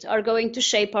engage with are going to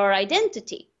shape our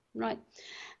identity, right?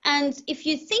 And if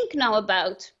you think now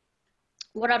about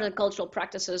what are the cultural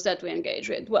practices that we engage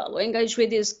with? Well, we engage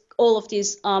with all of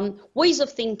these ways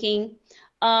of thinking,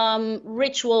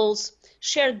 rituals,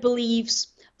 shared beliefs,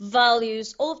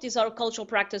 values. All of these are cultural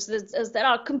practices that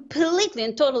are completely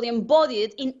and totally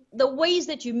embodied in the ways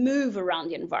that you move around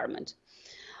the environment.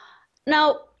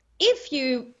 Now, if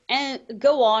you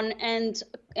go on and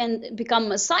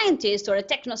become a scientist or a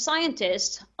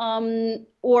techno-scientist,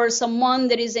 or someone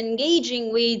that is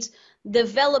engaging with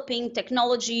developing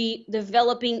technology,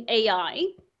 developing AI,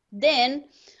 then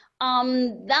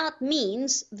that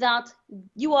means that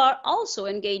you are also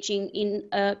engaging in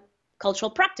a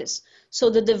cultural practice. So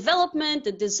the development,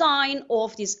 the design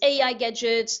of these AI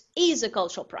gadgets is a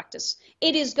cultural practice.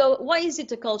 Why is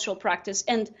it a cultural practice?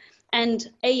 And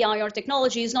AI or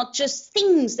technology is not just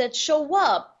things that show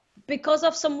up because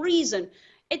of some reason.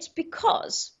 It's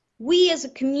because we as a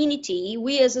community,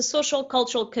 we as a social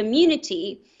cultural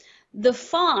community,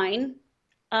 define,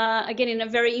 again in a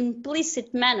very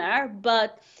implicit manner,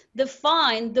 but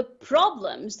define the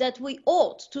problems that we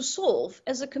ought to solve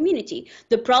as a community,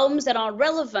 the problems that are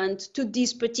relevant to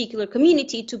this particular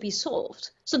community to be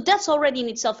solved. So that's already in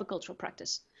itself a cultural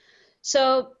practice.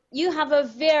 So you have a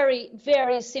very,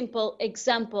 very simple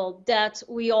example that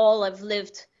we all have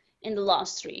lived in the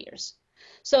last 3 years.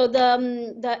 So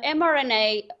the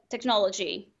mRNA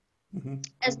technology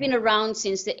has been around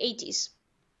since the 80s.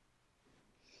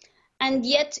 And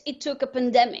yet it took a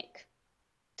pandemic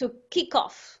to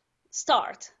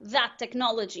start that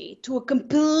technology to a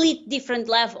complete different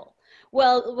level.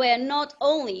 Well, where not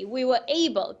only we were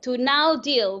able to now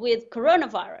deal with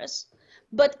coronavirus,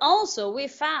 but also we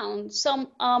found some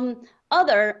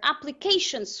other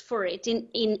applications for it in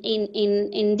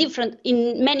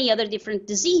many other different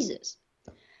diseases.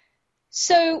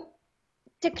 So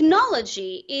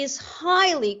technology is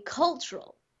highly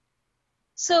cultural.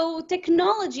 So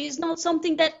technology is not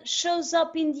something that shows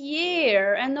up in the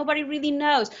air and nobody really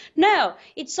knows. No,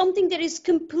 it's something that is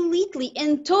completely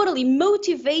and totally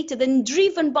motivated and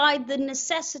driven by the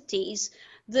necessities,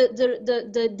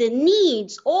 the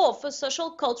needs of a social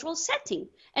cultural setting.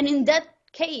 And in that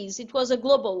case, it was a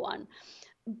global one.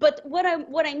 But what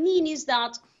I mean is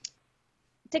that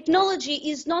technology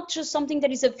is not just something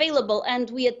that is available and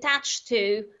we attach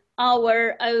to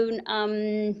our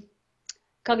own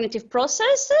cognitive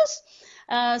processes,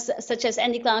 such as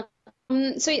Andy-Clark.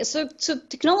 So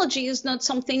technology is not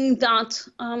something that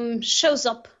shows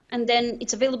up and then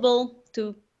it's available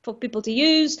for people to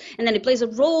use, and then it plays a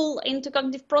role into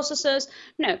cognitive processes.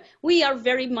 No, we are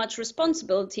very much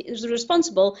responsible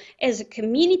as a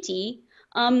community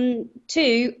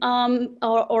to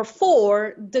or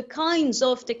for the kinds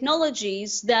of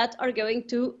technologies that are going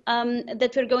to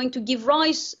that we're going to give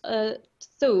rise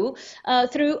through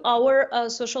our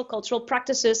social cultural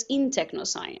practices in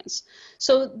technoscience.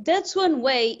 So that's one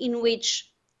way in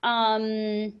which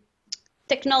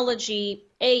technology,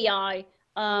 AI,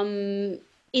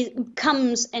 it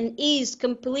comes and is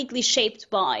completely shaped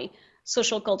by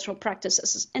social cultural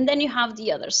practices. And then you have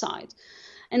the other side.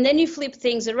 And then you flip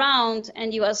things around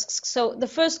and you ask, so the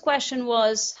first question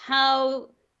was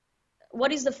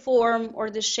what is the form or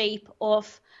the shape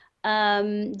of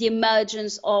the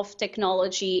emergence of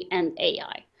technology and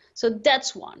AI? So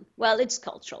that's one. Well, it's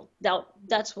cultural.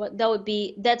 That's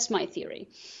my theory.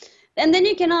 And then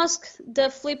you can ask the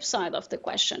flip side of the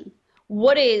question.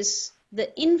 What is the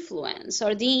influence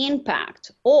or the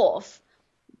impact of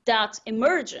that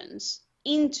emergence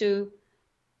into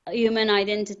human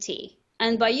identity?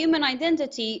 And by human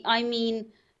identity, I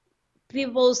mean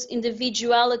people's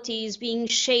individualities being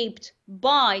shaped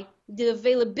by the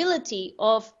availability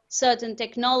of certain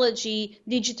technology,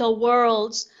 digital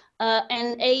worlds,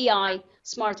 and AI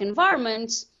smart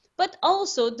environments, but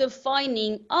also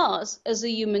defining us as a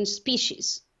human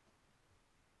species.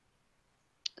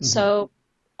 Mm-hmm. So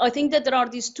I think that there are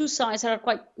these two sides that are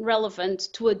quite relevant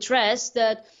to address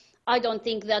that. I don't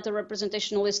think that a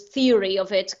representationalist theory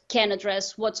of it can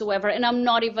address whatsoever. And I'm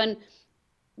not even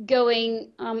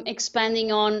going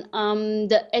expanding on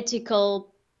the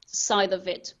ethical side of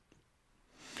it.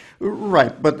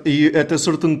 Right, but at a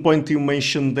certain point you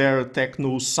mentioned there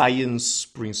techno-science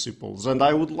principles, and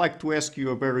I would like to ask you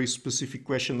a very specific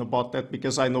question about that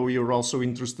because I know you're also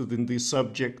interested in this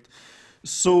subject.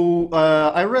 So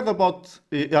I read about,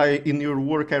 in your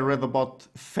work, I read about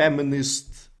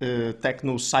feminist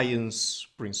techno-science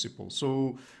principles.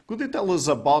 So Could you tell us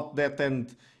about that,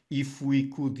 and if we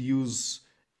could use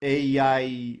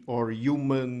AI or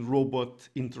human-robot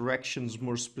interactions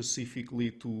more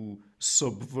specifically to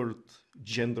subvert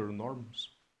gender norms?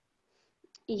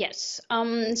 Yes.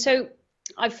 So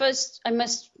I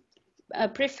must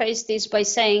preface this by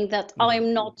saying that I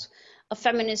am not a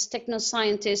feminist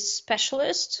technoscientist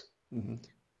specialist.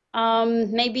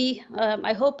 Maybe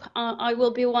I hope I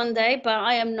will be one day, but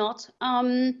I am not.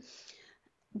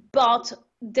 But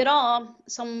there are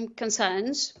some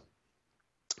concerns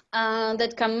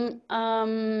that come,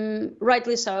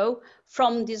 rightly so,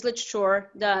 from this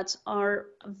literature that are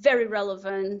very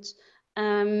relevant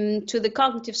to the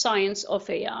cognitive science of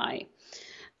AI.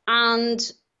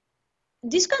 And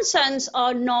these concerns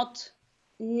are not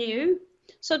new,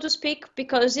 so to speak,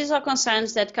 because these are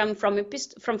concerns that come from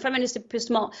feminist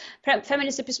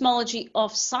epistemology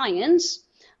of science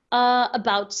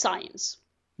about science.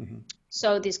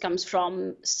 So this comes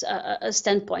from a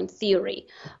standpoint theory,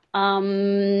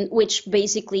 which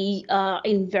basically,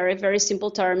 in very, very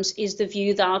simple terms, is the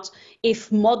view that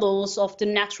if models of the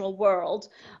natural world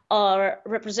are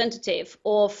representative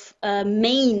of a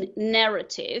main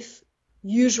narrative,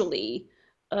 usually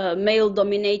a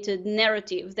male-dominated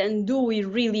narrative, then do we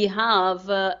really have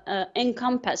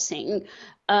encompassing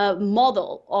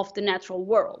model of the natural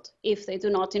world if they do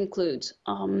not include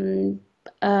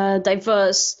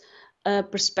diverse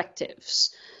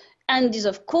perspectives? And this,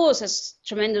 of course, has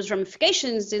tremendous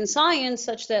ramifications in science,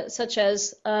 such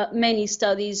as many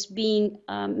studies being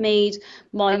made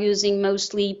by using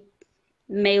mostly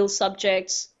male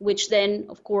subjects, which then,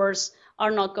 of course,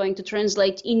 are not going to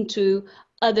translate into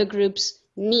other groups'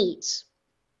 needs.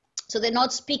 So they're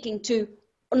not speaking to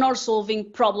nor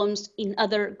solving problems in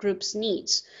other groups'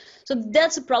 needs. So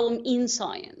that's a problem in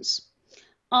science.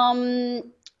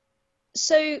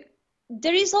 So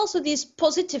there is also this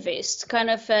positivist kind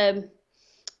of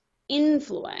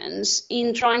influence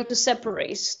in trying to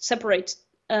separate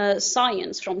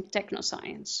science from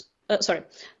technoscience.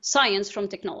 Science from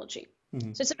technology.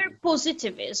 So it's a very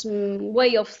positivist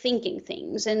way of thinking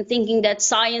things, and thinking that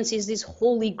science is this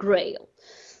holy grail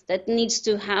that needs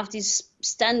to have these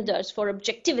standards for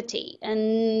objectivity,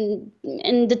 and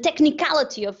the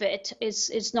technicality of it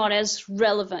is not as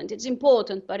relevant. It's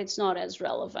important, but it's not as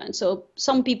relevant. So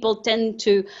some people tend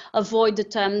to avoid the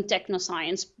term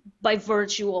technoscience by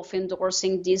virtue of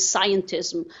endorsing this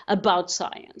scientism about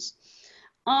science.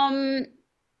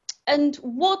 And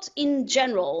what, in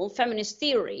general, feminist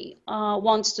theory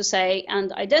wants to say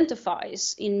and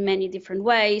identifies in many different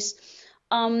ways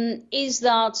is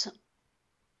that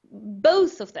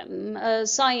both of them,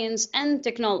 science and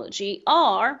technology,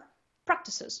 are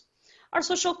practices, are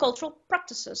social cultural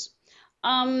practices.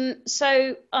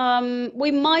 So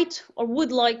we might or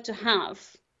would like to have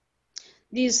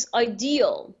this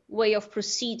ideal way of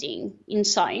proceeding in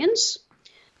science,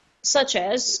 such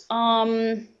as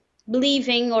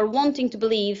believing or wanting to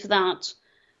believe that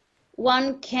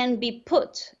one can be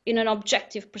put in an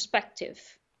objective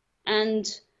perspective,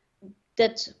 and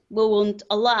that we won't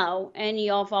allow any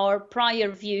of our prior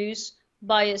views,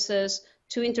 biases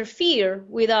to interfere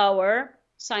with our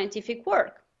scientific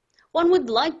work. One would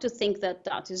like to think that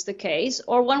that is the case,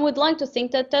 or one would like to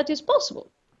think that that is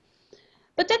possible.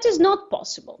 But that is not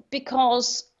possible,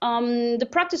 because the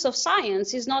practice of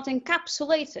science is not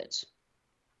encapsulated.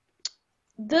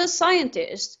 The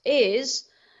scientist is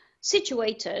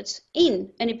situated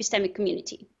in an epistemic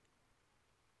community.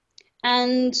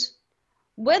 And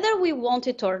whether we want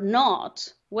it or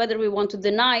not, whether we want to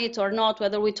deny it or not,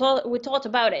 whether we thought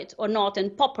about it or not,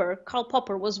 and Karl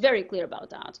Popper was very clear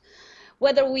about that,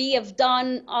 whether we have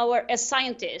done as a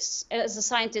scientist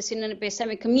in an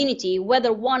epistemic community,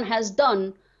 whether one has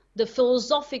done the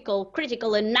philosophical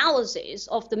critical analysis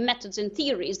of the methods and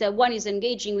theories that one is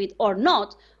engaging with or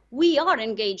not, we are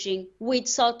engaging with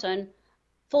certain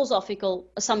philosophical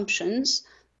assumptions,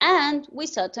 and we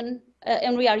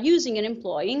are using and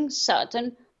employing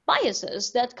certain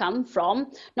biases that come from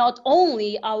not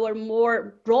only our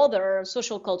more broader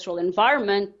social cultural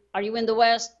environment, are you in the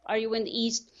West, are you in the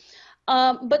East,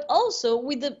 but also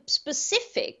with the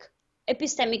specific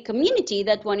epistemic community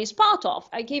that one is part of.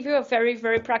 I give you a very,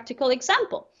 very practical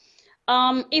example.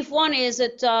 If one is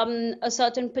at a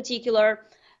certain particular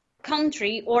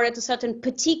country or at a certain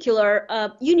particular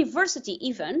university,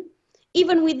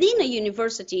 even within a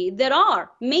university, there are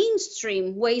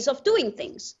mainstream ways of doing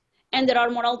things, and there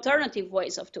are more alternative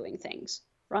ways of doing things,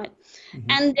 right?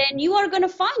 And then you are going to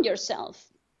find yourself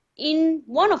in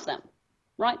one of them,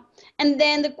 right? And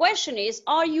then the question is,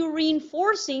 are you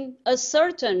reinforcing a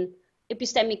certain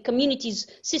epistemic community's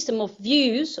system of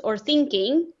views or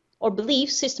thinking, or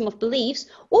beliefs, system of beliefs,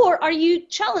 or are you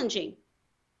challenging?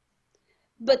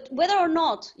 But whether or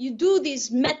not you do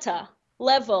this meta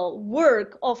level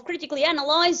work of critically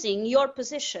analyzing your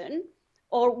position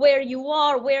or where you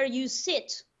are, where you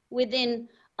sit within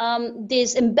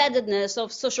this embeddedness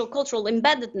of social cultural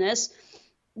embeddedness,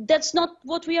 that's not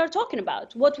what we are talking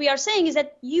about. What we are saying is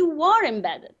that you are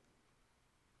embedded,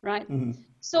 right?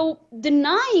 So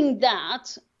denying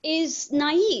that is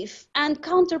naive and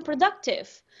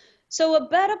counterproductive. So a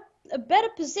better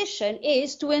position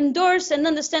is to endorse and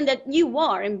understand that you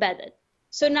are embedded.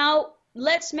 So now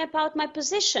let's map out my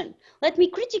position. Let me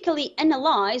critically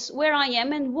analyze where I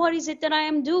am and what is it that I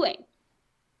am doing,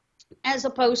 as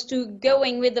opposed to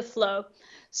going with the flow,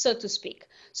 so to speak.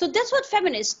 So that's what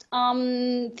feminist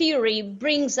theory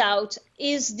brings out,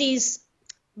 is this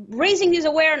raising this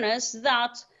awareness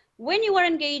that when you are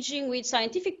engaging with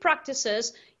scientific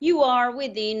practices, you are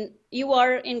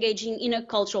engaging in a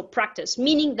cultural practice,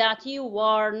 meaning that you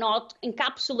are not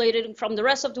encapsulated from the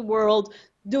rest of the world,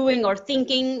 doing or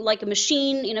thinking like a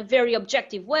machine in a very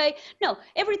objective way. No,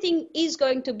 everything is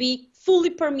going to be fully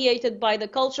permeated by the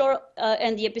culture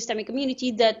and the epistemic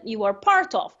community that you are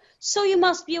part of. So you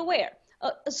must be aware,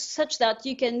 such that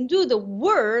you can do the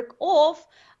work of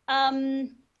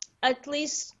at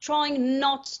least trying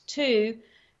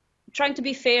to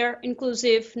be fair,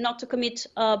 inclusive, not to commit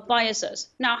biases.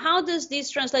 Now, how does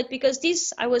this translate?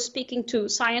 Because I was speaking to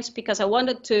science because I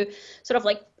wanted to sort of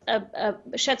like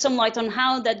shed some light on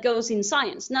how that goes in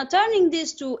science. Now, turning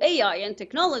this to AI and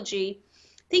technology,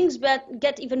 things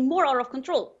get even more out of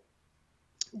control,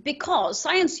 because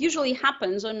science usually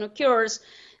happens and occurs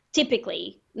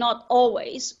typically, not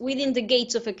always, within the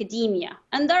gates of academia.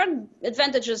 And there are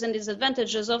advantages and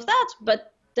disadvantages of that,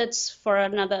 but that's for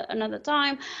another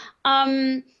time.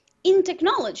 In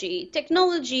technology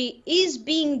is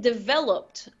being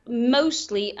developed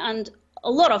mostly, and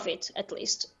a lot of it at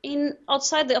least,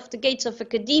 outside of the gates of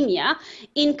academia,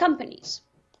 in companies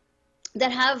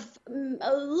that have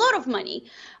a lot of money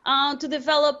to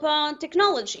develop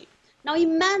technology. Now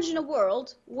imagine a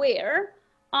world where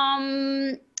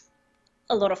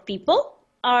a lot of people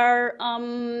are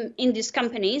in these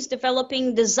companies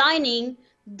designing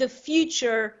the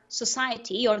future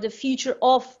society or the future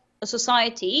of a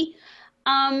society,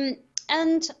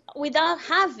 and without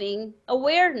having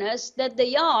awareness that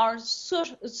they are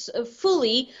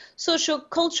fully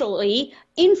socio-culturally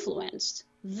influenced.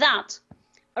 That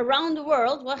around the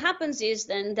world, what happens is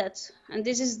then that, and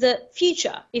this is the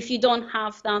future, if you don't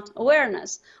have that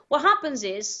awareness, what happens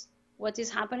is what is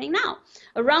happening now.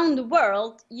 Around the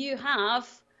world, you have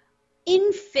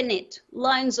infinite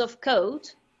lines of code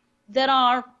that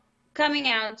are coming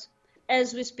out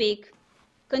as we speak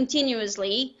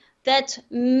continuously, that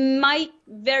might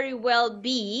very well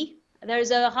be,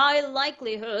 there's a high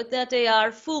likelihood that they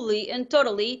are fully and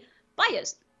totally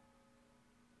biased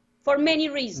for many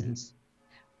reasons.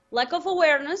 Lack of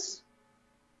awareness,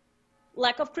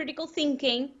 lack of critical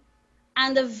thinking,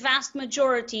 and a vast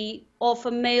majority of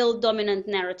a male dominant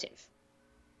narrative.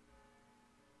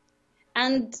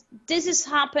 And this is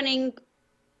happening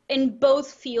in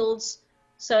both fields.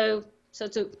 So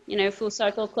to, full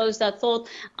circle, close that thought,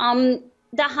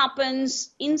 that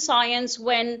happens in science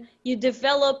when you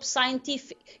develop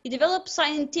scientific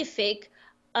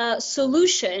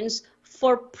solutions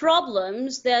for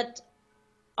problems that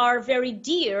are very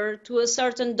dear to a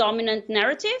certain dominant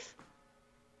narrative,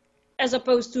 as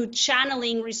opposed to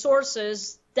channeling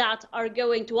resources that are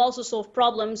going to also solve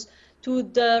problems to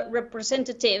the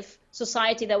representative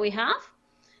society that we have.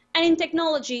 And in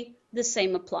technology, the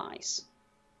same applies.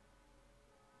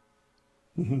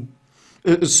 The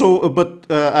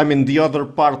other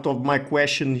part of my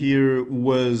question here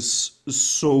was,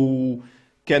 so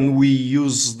can we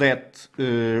use that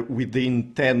with the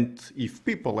intent, if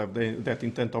people have that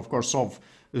intent, of course, of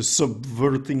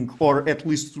subverting or at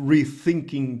least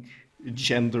rethinking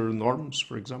gender norms,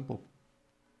 for example?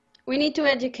 We need to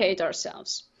educate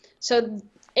ourselves.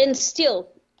 And still,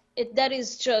 that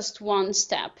is just one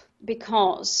step,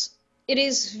 because it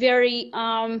is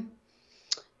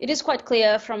it is quite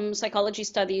clear from psychology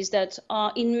studies that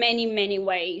in many, many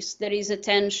ways there is a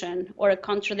tension or a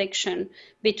contradiction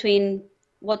between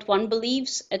what one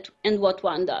believes and what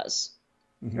one does,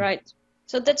 right?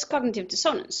 So that's cognitive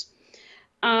dissonance.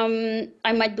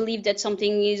 I might believe that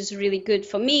something is really good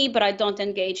for me, but I don't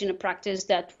engage in a practice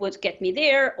that would get me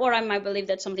there. Or I might believe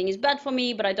that something is bad for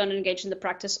me, but I don't engage in the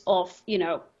practice of,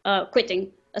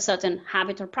 quitting a certain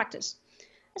habit or practice.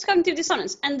 That's cognitive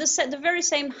dissonance. And the very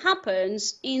same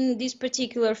happens in these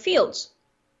particular fields.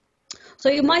 So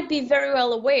you might be very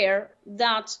well aware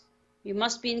that you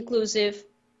must be inclusive,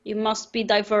 You must be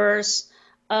diverse.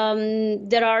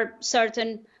 There are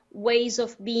certain ways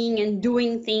of being and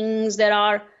doing things that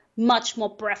are much more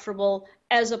preferable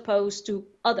as opposed to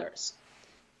others.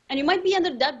 And you might be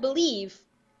under that belief,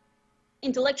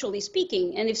 intellectually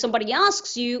speaking, and if somebody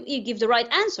asks you, you give the right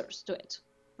answers to it,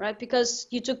 right? Because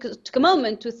you took a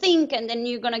moment to think, and then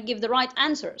you're going to give the right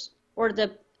answers, or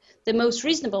the most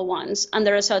reasonable ones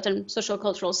under a certain social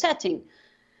cultural setting.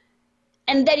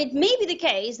 And then it may be the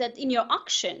case that in your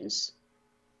actions,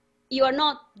 you are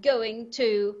not going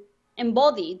to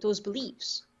embody those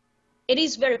beliefs. It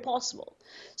is very possible.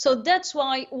 So that's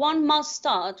why one must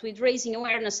start with raising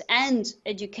awareness and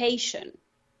education,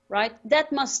 right?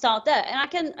 That must start there.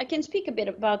 And I can speak a bit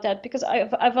about that because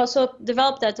I've also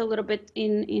developed that a little bit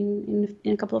in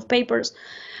a couple of papers.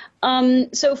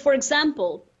 So for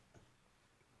example,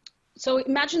 so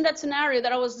imagine that scenario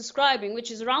that I was describing,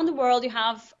 which is around the world, you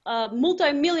have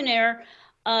multi-millionaire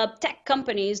tech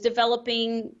companies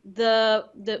developing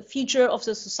the future of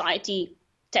the society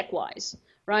tech-wise,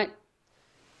 right?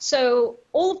 So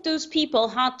all of those people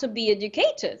had to be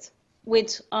educated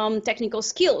with technical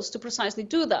skills to precisely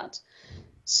do that.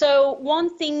 So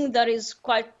one thing that is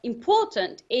quite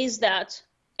important is that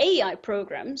AI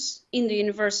programs in the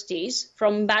universities,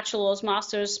 from bachelor's,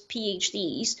 master's,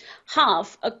 PhDs,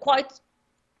 have a quite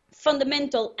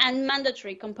fundamental and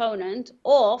mandatory component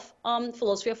of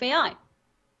philosophy of AI,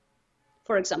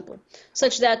 for example,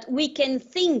 such that we can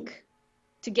think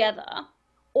together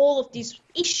all of these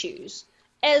issues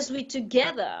as we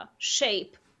together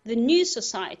shape the new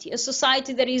society, a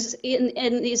society that is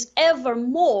is ever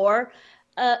more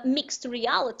mixed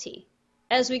reality,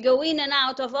 as we go in and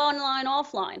out of online,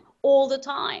 offline all the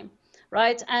time,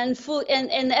 right? And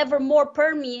ever more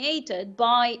permeated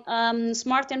by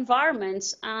smart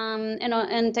environments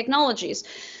and technologies.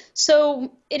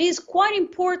 So it is quite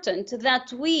important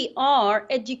that we are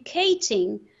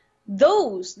educating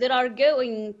those that are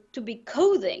going to be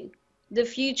coding the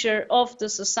future of the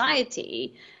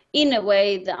society in a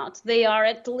way that they are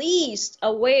at least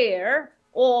aware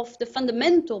of the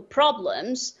fundamental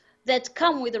problems that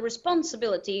come with the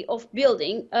responsibility of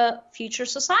building a future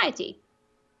society.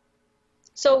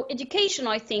 So education,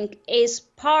 I think, is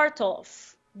part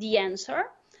of the answer,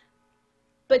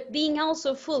 but being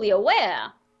also fully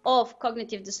aware of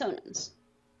cognitive dissonance.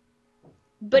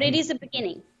 But it is a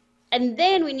beginning. And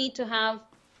then we need to have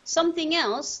something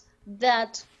else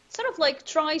that sort of like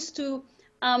tries to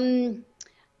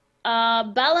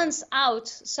balance out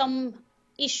some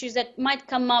issues that might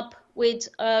come up with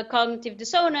cognitive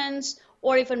dissonance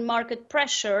or even market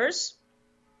pressures,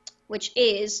 which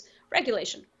is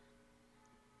regulation.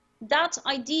 That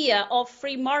idea of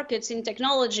free markets in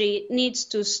technology needs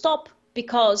to stop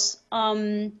because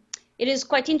it is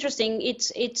quite interesting.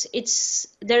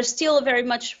 There's still very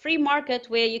much free market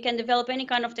where you can develop any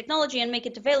kind of technology and make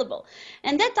it available.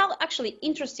 And that actually,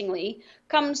 interestingly,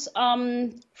 comes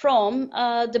from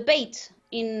debate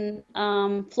in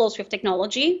philosophy of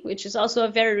technology, which is also a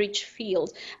very rich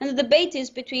field. And the debate is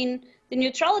between the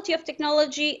neutrality of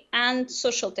technology and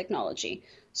social technology.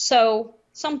 So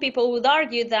some people would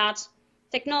argue that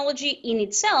technology in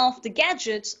itself, the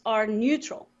gadgets, are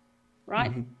neutral,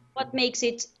 right? Mm-hmm. What makes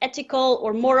it ethical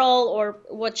or moral, or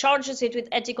what charges it with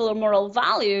ethical or moral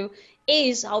value,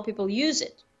 is how people use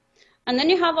it. And then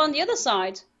you have on the other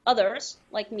side others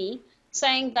like me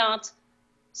saying that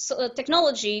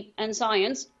technology and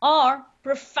science are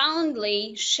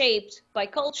profoundly shaped by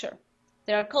culture.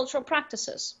 There are cultural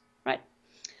practices, right?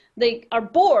 They are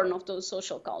born of those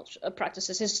social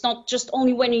practices. It's not just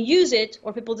only when you use it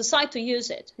or people decide to use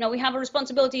it. No, we have a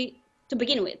responsibility to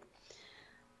begin with.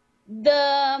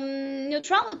 The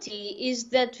neutrality is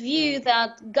that view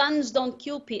that guns don't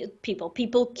kill people,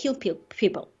 people kill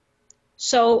people.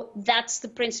 So that's the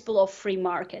principle of free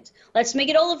market. Let's make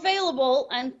it all available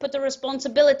and put the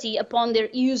responsibility upon their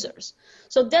users.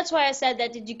 So that's why I said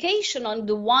that education on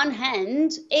the one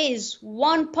hand is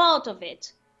one part of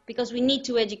it, because we need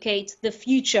to educate the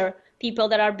future people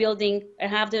that are building and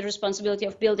have the responsibility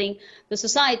of building the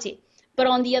society. But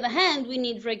on the other hand, we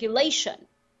need regulation,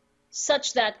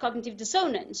 such that cognitive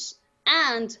dissonance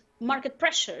and market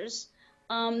pressures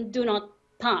do not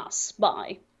pass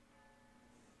by.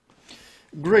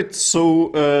 Great.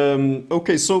 So,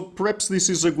 okay, so perhaps this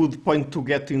is a good point to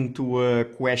get into a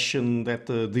question that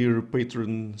a dear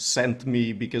patron sent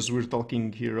me, because we're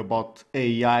talking here about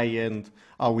AI and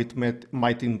how it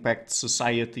might impact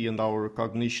society and our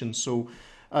cognition. So,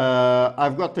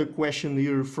 I've got a question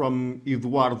here from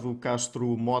Eduardo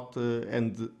Castro Mota,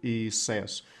 and he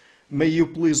says, May you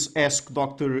please ask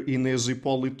Dr. Inês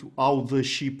Hipólito how does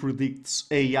she predicts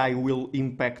AI will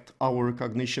impact our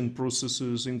cognition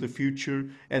processes in the future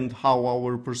and how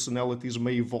our personalities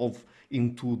may evolve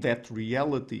into that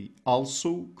reality.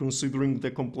 Also, considering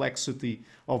the complexity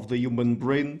of the human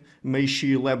brain, may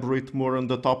she elaborate more on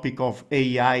the topic of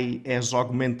AI as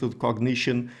augmented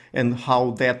cognition and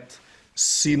how that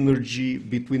synergy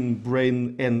between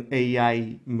brain and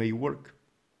AI may work?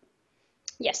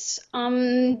 Yes,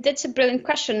 that's a brilliant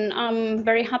question. I'm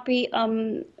very happy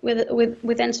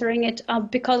with answering it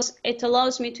because it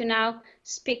allows me to now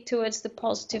speak towards the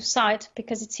positive side,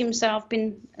 because it seems that I've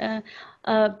been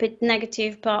a bit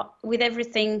negative, but with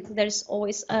everything there's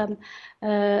always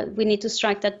we need to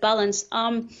strike that balance.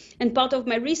 And part of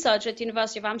my research at the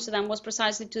University of Amsterdam was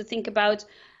precisely to think about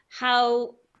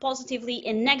how positively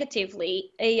and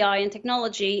negatively AI and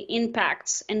technology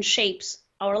impacts and shapes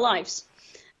our lives.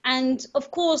 And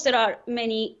of course, there are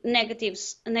many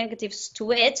negatives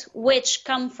to it, which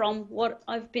come from what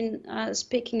I've been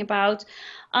speaking about.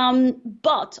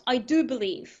 But I do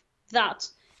believe that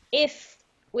if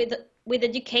with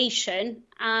education,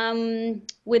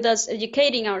 with us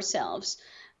educating ourselves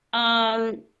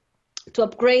to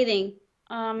upgrading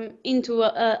into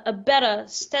a better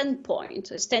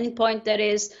standpoint, a standpoint that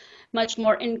is much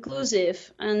more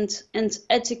inclusive and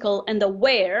ethical and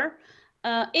aware,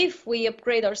 if we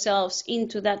upgrade ourselves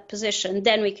into that position,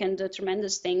 then we can do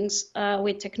tremendous things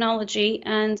with technology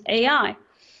and AI.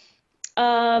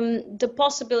 The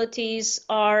possibilities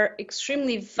are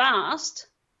extremely vast,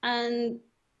 and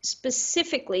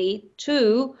specifically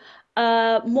to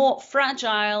more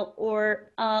fragile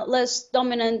or less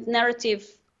dominant narrative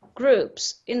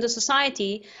groups in the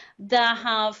society that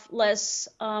have less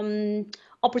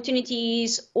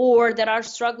opportunities or that are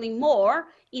struggling more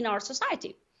in our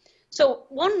society. So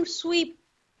once we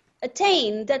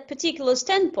attain that particular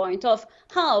standpoint of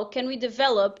how can we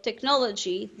develop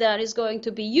technology that is going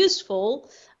to be useful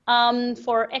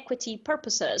for equity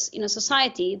purposes in a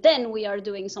society, then we are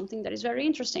doing something that is very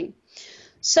interesting.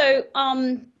 So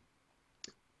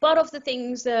part of the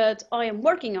things that I am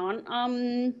working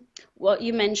on, well,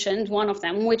 you mentioned one of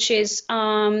them, which is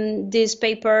this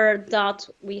paper that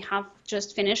we have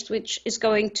just finished, which is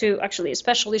going to actually a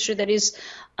special issue that is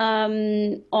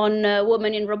on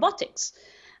women in robotics.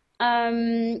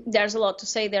 There's a lot to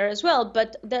say there as well,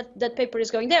 but that paper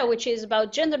is going there, which is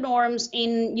about gender norms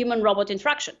in human-robot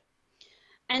interaction.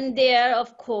 And there,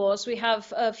 of course, we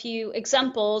have a few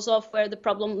examples of where the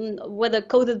problem, where the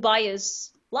coded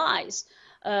bias lies.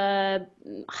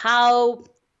 How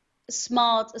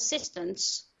smart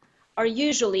assistants are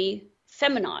usually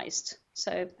feminized,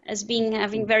 so as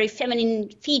having very feminine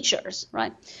features,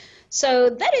 right? So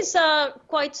that is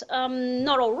quite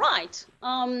not all right.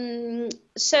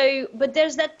 But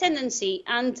there's that tendency,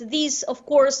 and these, of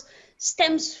course,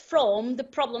 stems from the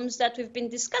problems that we've been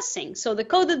discussing. So the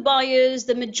coded bias,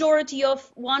 the majority of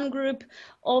one group,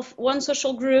 of one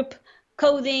social group,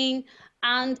 coding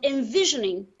and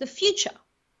envisioning the future.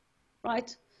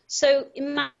 Right? So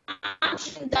imagine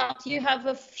that you have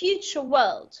a future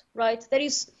world, right? That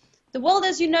is, the world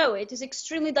as you know it is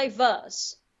extremely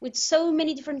diverse, with so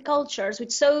many different cultures,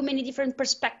 with so many different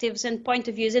perspectives and point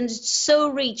of views, and it's so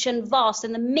rich and vast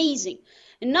and amazing.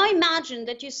 And now imagine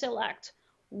that you select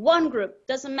one group,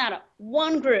 doesn't matter,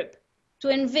 one group, to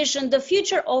envision the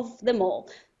future of them all.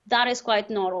 That is quite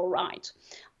not all right.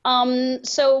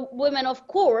 So women, of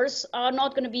course, are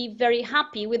not going to be very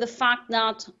happy with the fact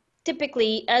that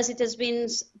typically, as it has been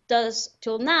does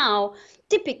till now,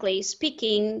 typically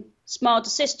speaking, smart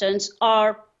assistants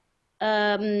are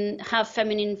have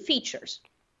feminine features.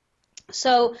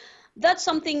 So that's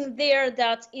something there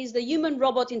that is the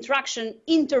human-robot interaction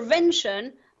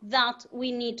intervention that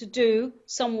we need to do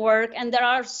some work, and there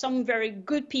are some very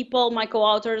good people. My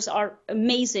co-authors are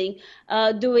amazing,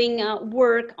 doing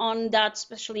work on that,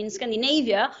 especially in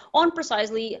Scandinavia, on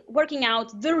precisely working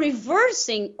out the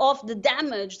reversing of the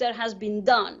damage that has been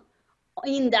done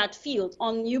in that field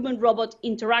on human-robot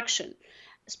interaction.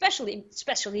 Especially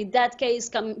that case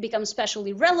becomes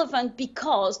especially relevant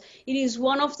because it is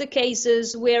one of the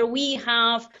cases where we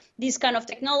have this kind of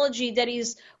technology that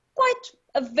is quite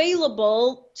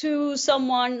available to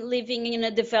someone living in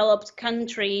a developed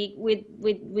country with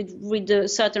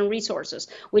certain resources,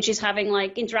 which is having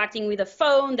like interacting with a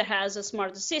phone that has a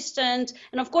smart assistant.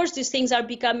 And of course, these things are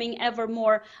becoming ever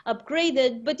more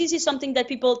upgraded, but this is something that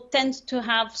people tend to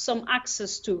have some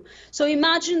access to. So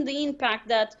imagine the impact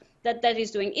that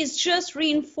is doing. It's just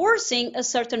reinforcing a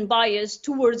certain bias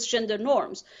towards gender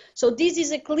norms. So this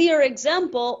is a clear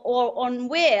example on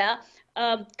where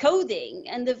coding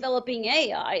and developing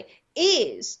AI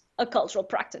is a cultural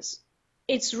practice.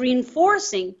 It's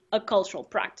reinforcing a cultural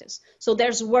practice. So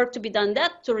there's work to be done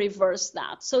to reverse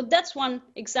that. So that's one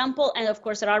example. And of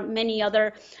course, there are many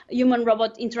other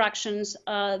human-robot interactions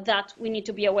that we need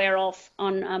to be aware of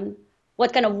on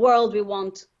what kind of world we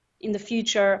want in the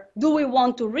future. Do we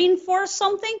want to reinforce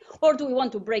something, or do we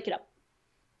want to break it up?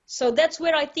 So that's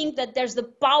where I think that there's the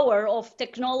power of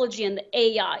technology and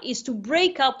AI, is to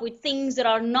break up with things that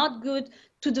are not good,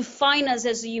 to define us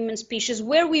as a human species,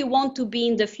 where we want to be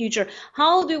in the future.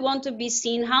 How do we want to be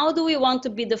seen? How do we want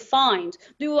to be defined?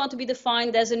 Do we want to be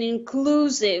defined as an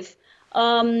inclusive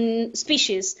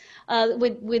species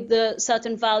with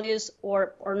certain values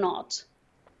or not?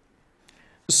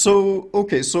 So,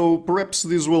 okay, so perhaps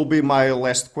this will be my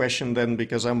last question then,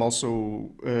 because I'm also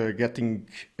getting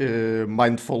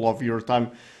mindful of your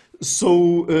time.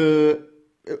 So,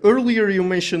 earlier you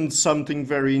mentioned something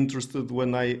very interesting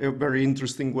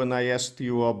when I asked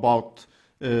you about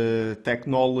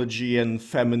technology and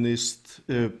feminist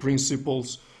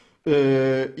principles.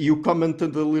 You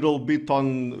commented a little bit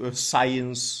on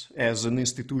science as an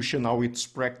institution, how it's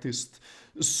practiced.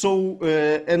 So,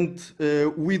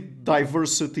 with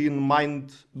diversity in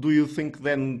mind, do you think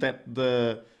then that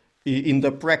in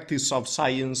the practice of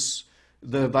science,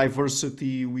 the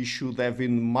diversity we should have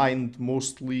in mind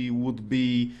mostly would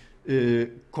be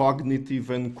cognitive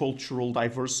and cultural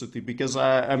diversity? Because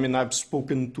I mean, I've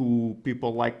spoken to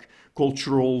people like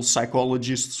cultural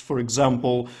psychologists, for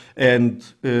example, and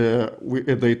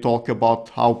they talk about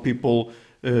how people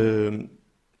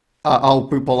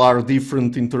are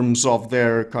different in terms of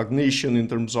their cognition, in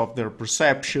terms of their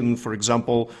perception. For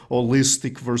example,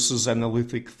 holistic versus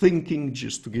analytic thinking,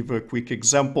 just to give a quick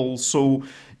example. So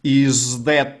is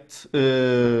that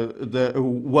the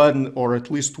one, or at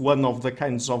least one of the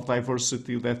kinds of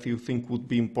diversity that you think would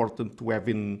be important to have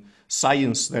in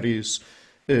science, that is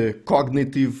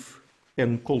cognitive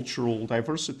and cultural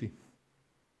diversity?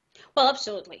 Well,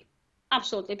 absolutely.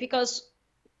 Absolutely. Because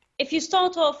if you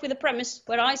start off with the premise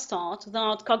where I start,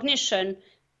 that cognition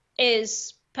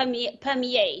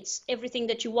permeates everything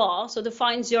that you are, so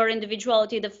defines your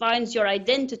individuality, defines your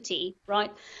identity, right?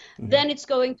 Mm-hmm. Then it's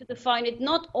going to define it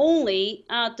not only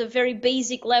at the very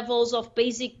basic levels of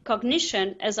basic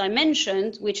cognition, as I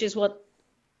mentioned, which is what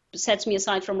sets me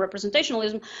aside from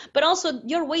representationalism, but also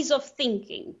your ways of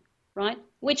thinking, right?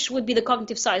 Which would be the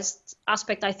cognitive science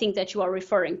aspect I think that you are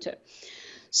referring to.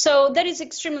 So that is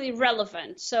extremely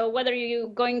relevant. So whether you're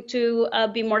going to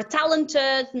be more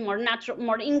talented, more natural,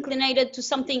 more inclinated to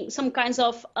something, some kinds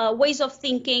of ways of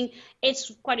thinking, it's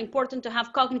quite important to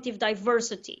have cognitive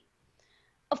diversity.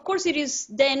 Of course, it is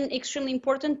then extremely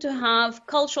important to have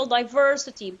cultural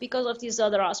diversity because of this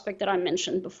other aspect that I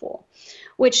mentioned before,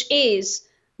 which is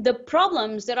the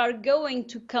problems that are going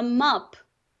to come up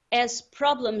as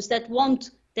problems that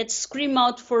scream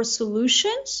out for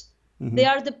solutions. Mm-hmm. They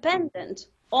are dependent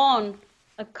on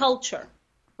a culture,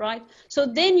 right? So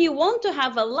then you want to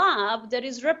have a lab that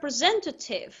is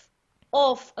representative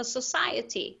of a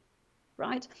society,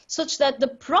 right? Such that the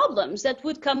problems that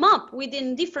would come up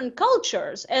within different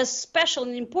cultures, as special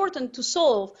and important to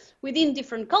solve within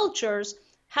different cultures,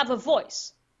 have a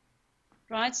voice,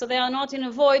 right? So they are not in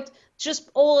a void,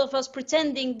 just all of us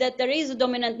pretending that there is a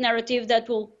dominant narrative that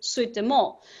will suit them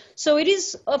all. So it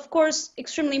is, of course,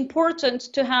 extremely important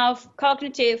to have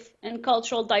cognitive and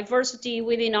cultural diversity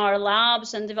within our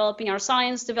labs and developing our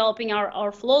science, developing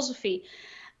our philosophy.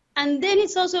 And then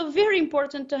it's also very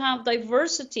important to have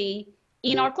diversity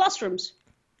in our classrooms.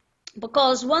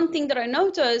 Because one thing that I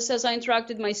noticed as I interact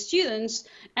with my students,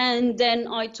 and then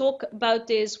I talk about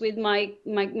this with my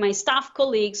staff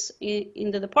colleagues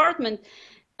in the department,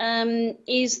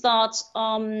 is that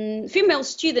female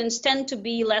students tend to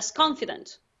be less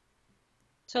confident.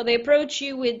 So they approach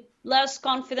you with less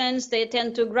confidence. They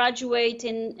tend to graduate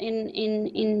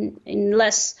in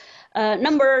less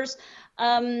numbers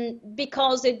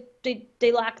because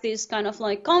they lack this kind of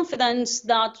like confidence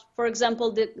that, for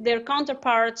example, their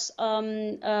counterparts,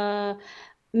 men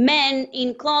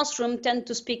in classroom, tend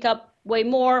to speak up way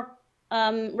more,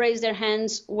 raise their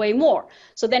hands way more.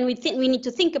 So then we need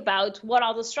to think about what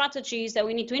are the strategies that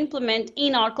we need to implement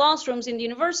in our classrooms in the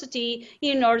university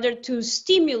in order to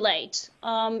stimulate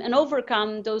and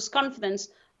overcome those confidence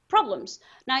problems.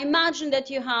 Now imagine that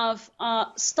you have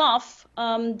staff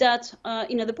that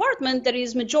in a department that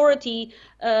is majority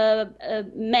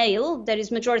male, that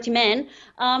is majority men,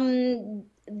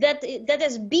 that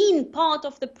has been part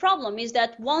of the problem is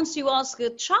that once you ask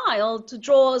a child to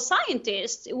draw a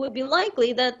scientist, it would be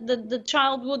likely that the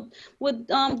child would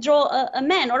draw a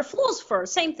man or a philosopher,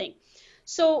 same thing.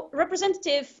 So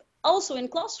representative also in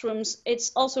classrooms,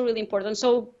 it's also really important.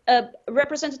 So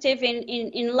representative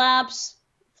in labs,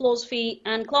 philosophy,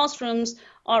 and classrooms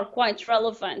are quite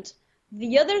relevant.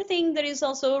 The other thing that is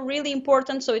also really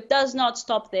important, so it does not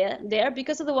stop there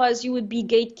because otherwise you would be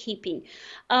gatekeeping.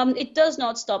 It does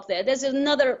not stop there. There's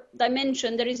another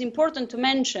dimension that is important to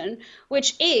mention,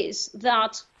 which is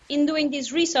that in doing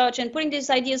this research and putting these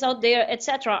ideas out there,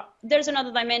 etc., there's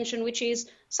another dimension, which is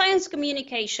science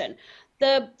communication.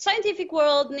 The scientific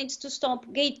world needs to stop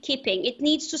gatekeeping. It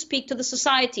needs to speak to the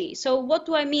society. So what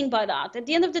do I mean by that? At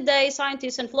the end of the day,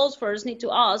 scientists and philosophers need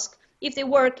to ask if their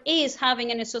work is having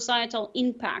any societal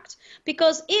impact.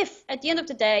 Because if, at the end of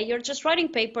the day, you're just writing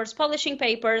papers, publishing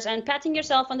papers, and patting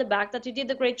yourself on the back that you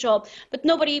did a great job, but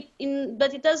but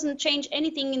it doesn't change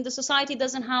anything in the society,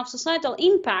 doesn't have societal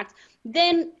impact,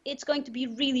 then it's going to be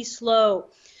really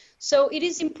slow. So it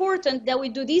is important that we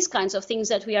do these kinds of things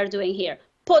that we are doing here.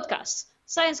 Podcasts,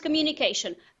 science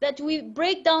communication, that we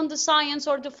break down the science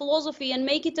or the philosophy and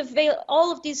make it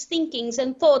all of these thinkings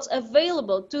and thoughts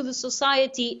available to the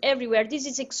society everywhere. This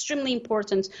is extremely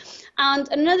important. And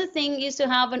another thing is to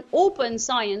have an open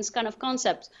science kind of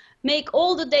concept. Make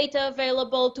all the data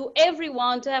available to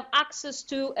everyone to have access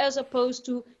to, as opposed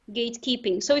to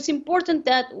gatekeeping. So it's important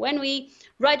that when we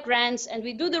write grants and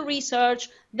we do the research,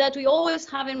 that we always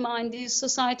have in mind this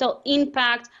societal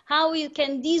impact, how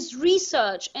can this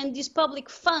research and these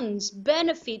public funds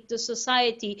benefit the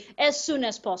society as soon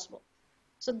as possible.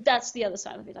 So that's the other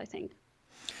side of it, I think.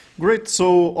 Great.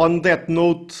 So on that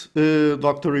note,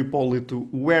 Dr. Hipólito,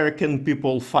 where can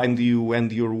people find you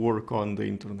and your work on the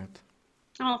internet?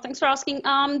 Oh, thanks for asking.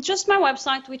 Just my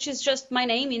website, which is just my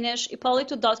name,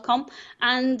 ineshhipólito.com.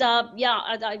 And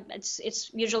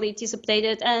it's usually it is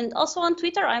updated. And also on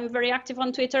Twitter, I'm very active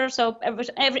on Twitter. So every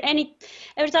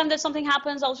time that something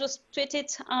happens, I'll just tweet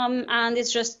it. And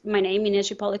it's just my name,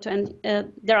 Inês Hipólito,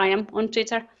 and there I am on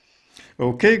Twitter.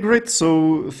 Okay, great.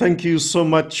 So thank you so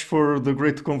much for the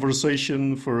great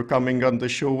conversation, for coming on the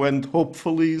show, and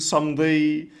hopefully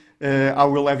someday I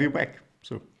will have you back.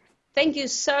 So. Thank you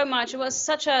so much. It was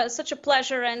such a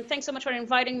pleasure, and thanks so much for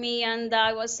inviting me, and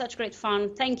it was such great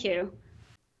fun. Thank you.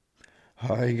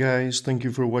 Hi guys, thank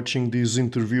you for watching this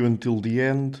interview until the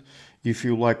end. If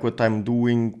you like what I'm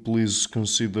doing, please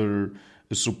consider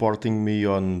supporting me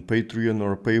on Patreon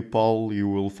or PayPal. You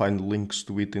will find links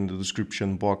to it in the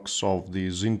description box of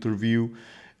this interview.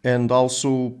 And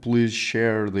also, please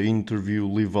share the interview,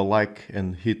 leave a like,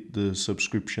 and hit the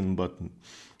subscription button.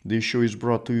 This show is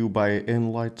brought to you by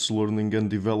Enlights Learning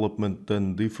and Development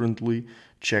Done Differently.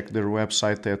 Check their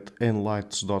website at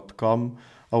enlights.com.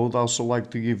 I would also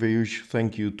like to give a huge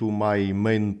thank you to my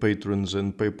main patrons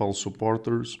and PayPal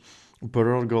supporters: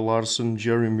 Parorga Larsen,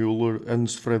 Jerry Mueller,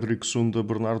 Hans Frederick Sunda,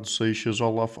 Bernardo Seixas,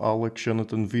 Olaf Alex,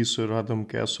 Jonathan Visser, Adam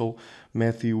Castle,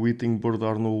 Matthew Whittingbird,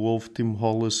 Arno Wolf, Tim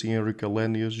Hollis, Henrik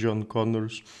Alenius, John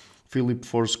Connors, Philip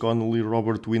Force Connolly,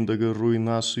 Robert Windager, Rui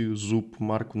Inácio, Zup,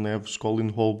 Marco Neves, Colin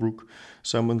Holbrook,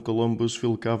 Simon Columbus,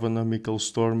 Phil Kavanagh, Michael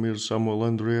Stormir, Samuel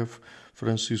Andreev,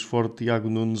 Francis Ford, Tiago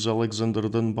Nunes, Alexander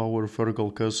Dunbauer,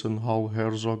 Fergal Cusson, Hal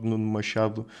Herzog, Nuno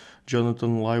Machado,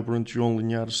 Jonathan Librant, João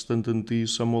Linhares, Stanton T,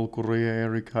 Samuel Correa,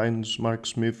 Eric Hines, Mark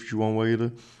Smith, João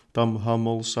Eira, Tom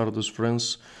Hummel, Sardas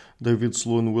France, David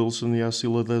Sloan Wilson,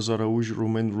 Yacila Dez Araújo,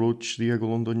 Romain Roach, Diego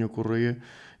Londonho Correa,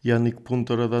 Yannick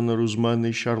Punter, Adana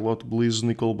Rusmani, Charlotte Bliss,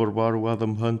 Nicole Barbaro,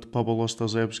 Adam Hunt, Pablo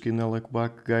Ostaszewski, Nelek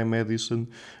Bach, Guy Madison,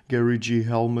 Gary G.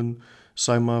 Hellman,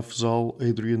 Saima Afzal,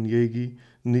 Adrian Yegi,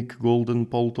 Nick Golden,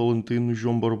 Paulo Tolentino,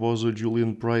 João Barbosa,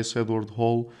 Julian Price, Edward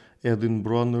Hall, Edin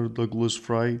Bronner, Douglas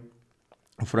Fry,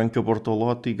 Franca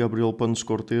Bortolotti, Gabriel Panos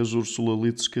Cortez, Ursula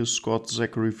Litska, Scott,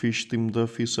 Zachary Fish, Tim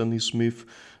Duffy, Sonny Smith,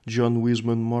 John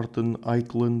Wiseman, Morton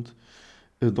Eichland,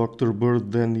 Dr. Bird,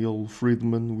 Daniel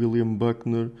Friedman, William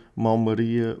Buckner, Mau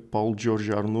Maria, Paul George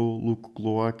Arnaud, Luke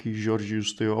Kloaki,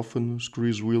 Georgios Theophanos,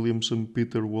 Chris Williamson,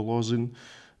 Peter Wolozin,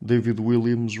 David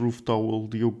Williams, Ruth Towell,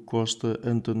 Diogo Costa,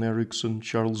 Anton Erickson,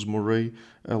 Charles Murray,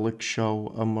 Alex Shaw,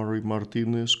 Amari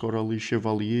Martinez, Coralie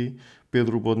Chevalier,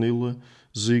 Pedro Bonilla,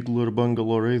 Ziegler,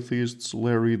 Bangalore Atheists,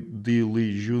 Larry D.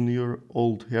 Lee Jr.,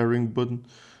 Old Herringbone,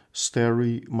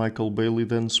 Sterry, Michael Bailey,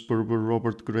 Dan Sperber,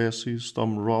 Robert Grassis,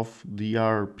 Tom Roth,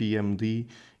 DR PMD,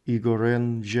 Igor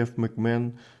N., Jeff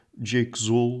McMahon, Jake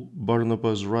Zool,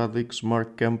 Barnabas Radix,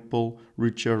 Mark Campbell,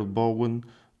 Richard Bowen,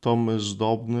 Thomas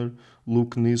Dobner,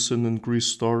 Luke Neeson, and Chris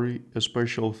Story. A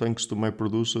special thanks to my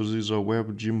producers Isa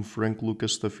Webb, Jim Frank,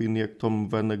 Lucas Stafiniak, Tom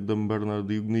Vanagdam, Bernard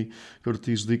Ugni,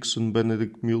 Curtis Dixon,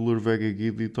 Benedict Mueller, Vega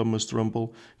Giddy, Thomas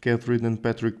Trumple, Catherine and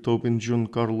Patrick Tobin, John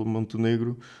Carlo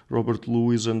Montenegro, Robert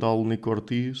Lewis and Alnick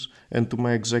Ortiz, and to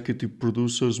my executive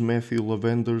producers Matthew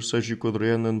Lavender, Sergio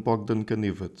Quadrian, and Bogdan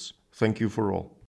Kanivets. Thank you for all.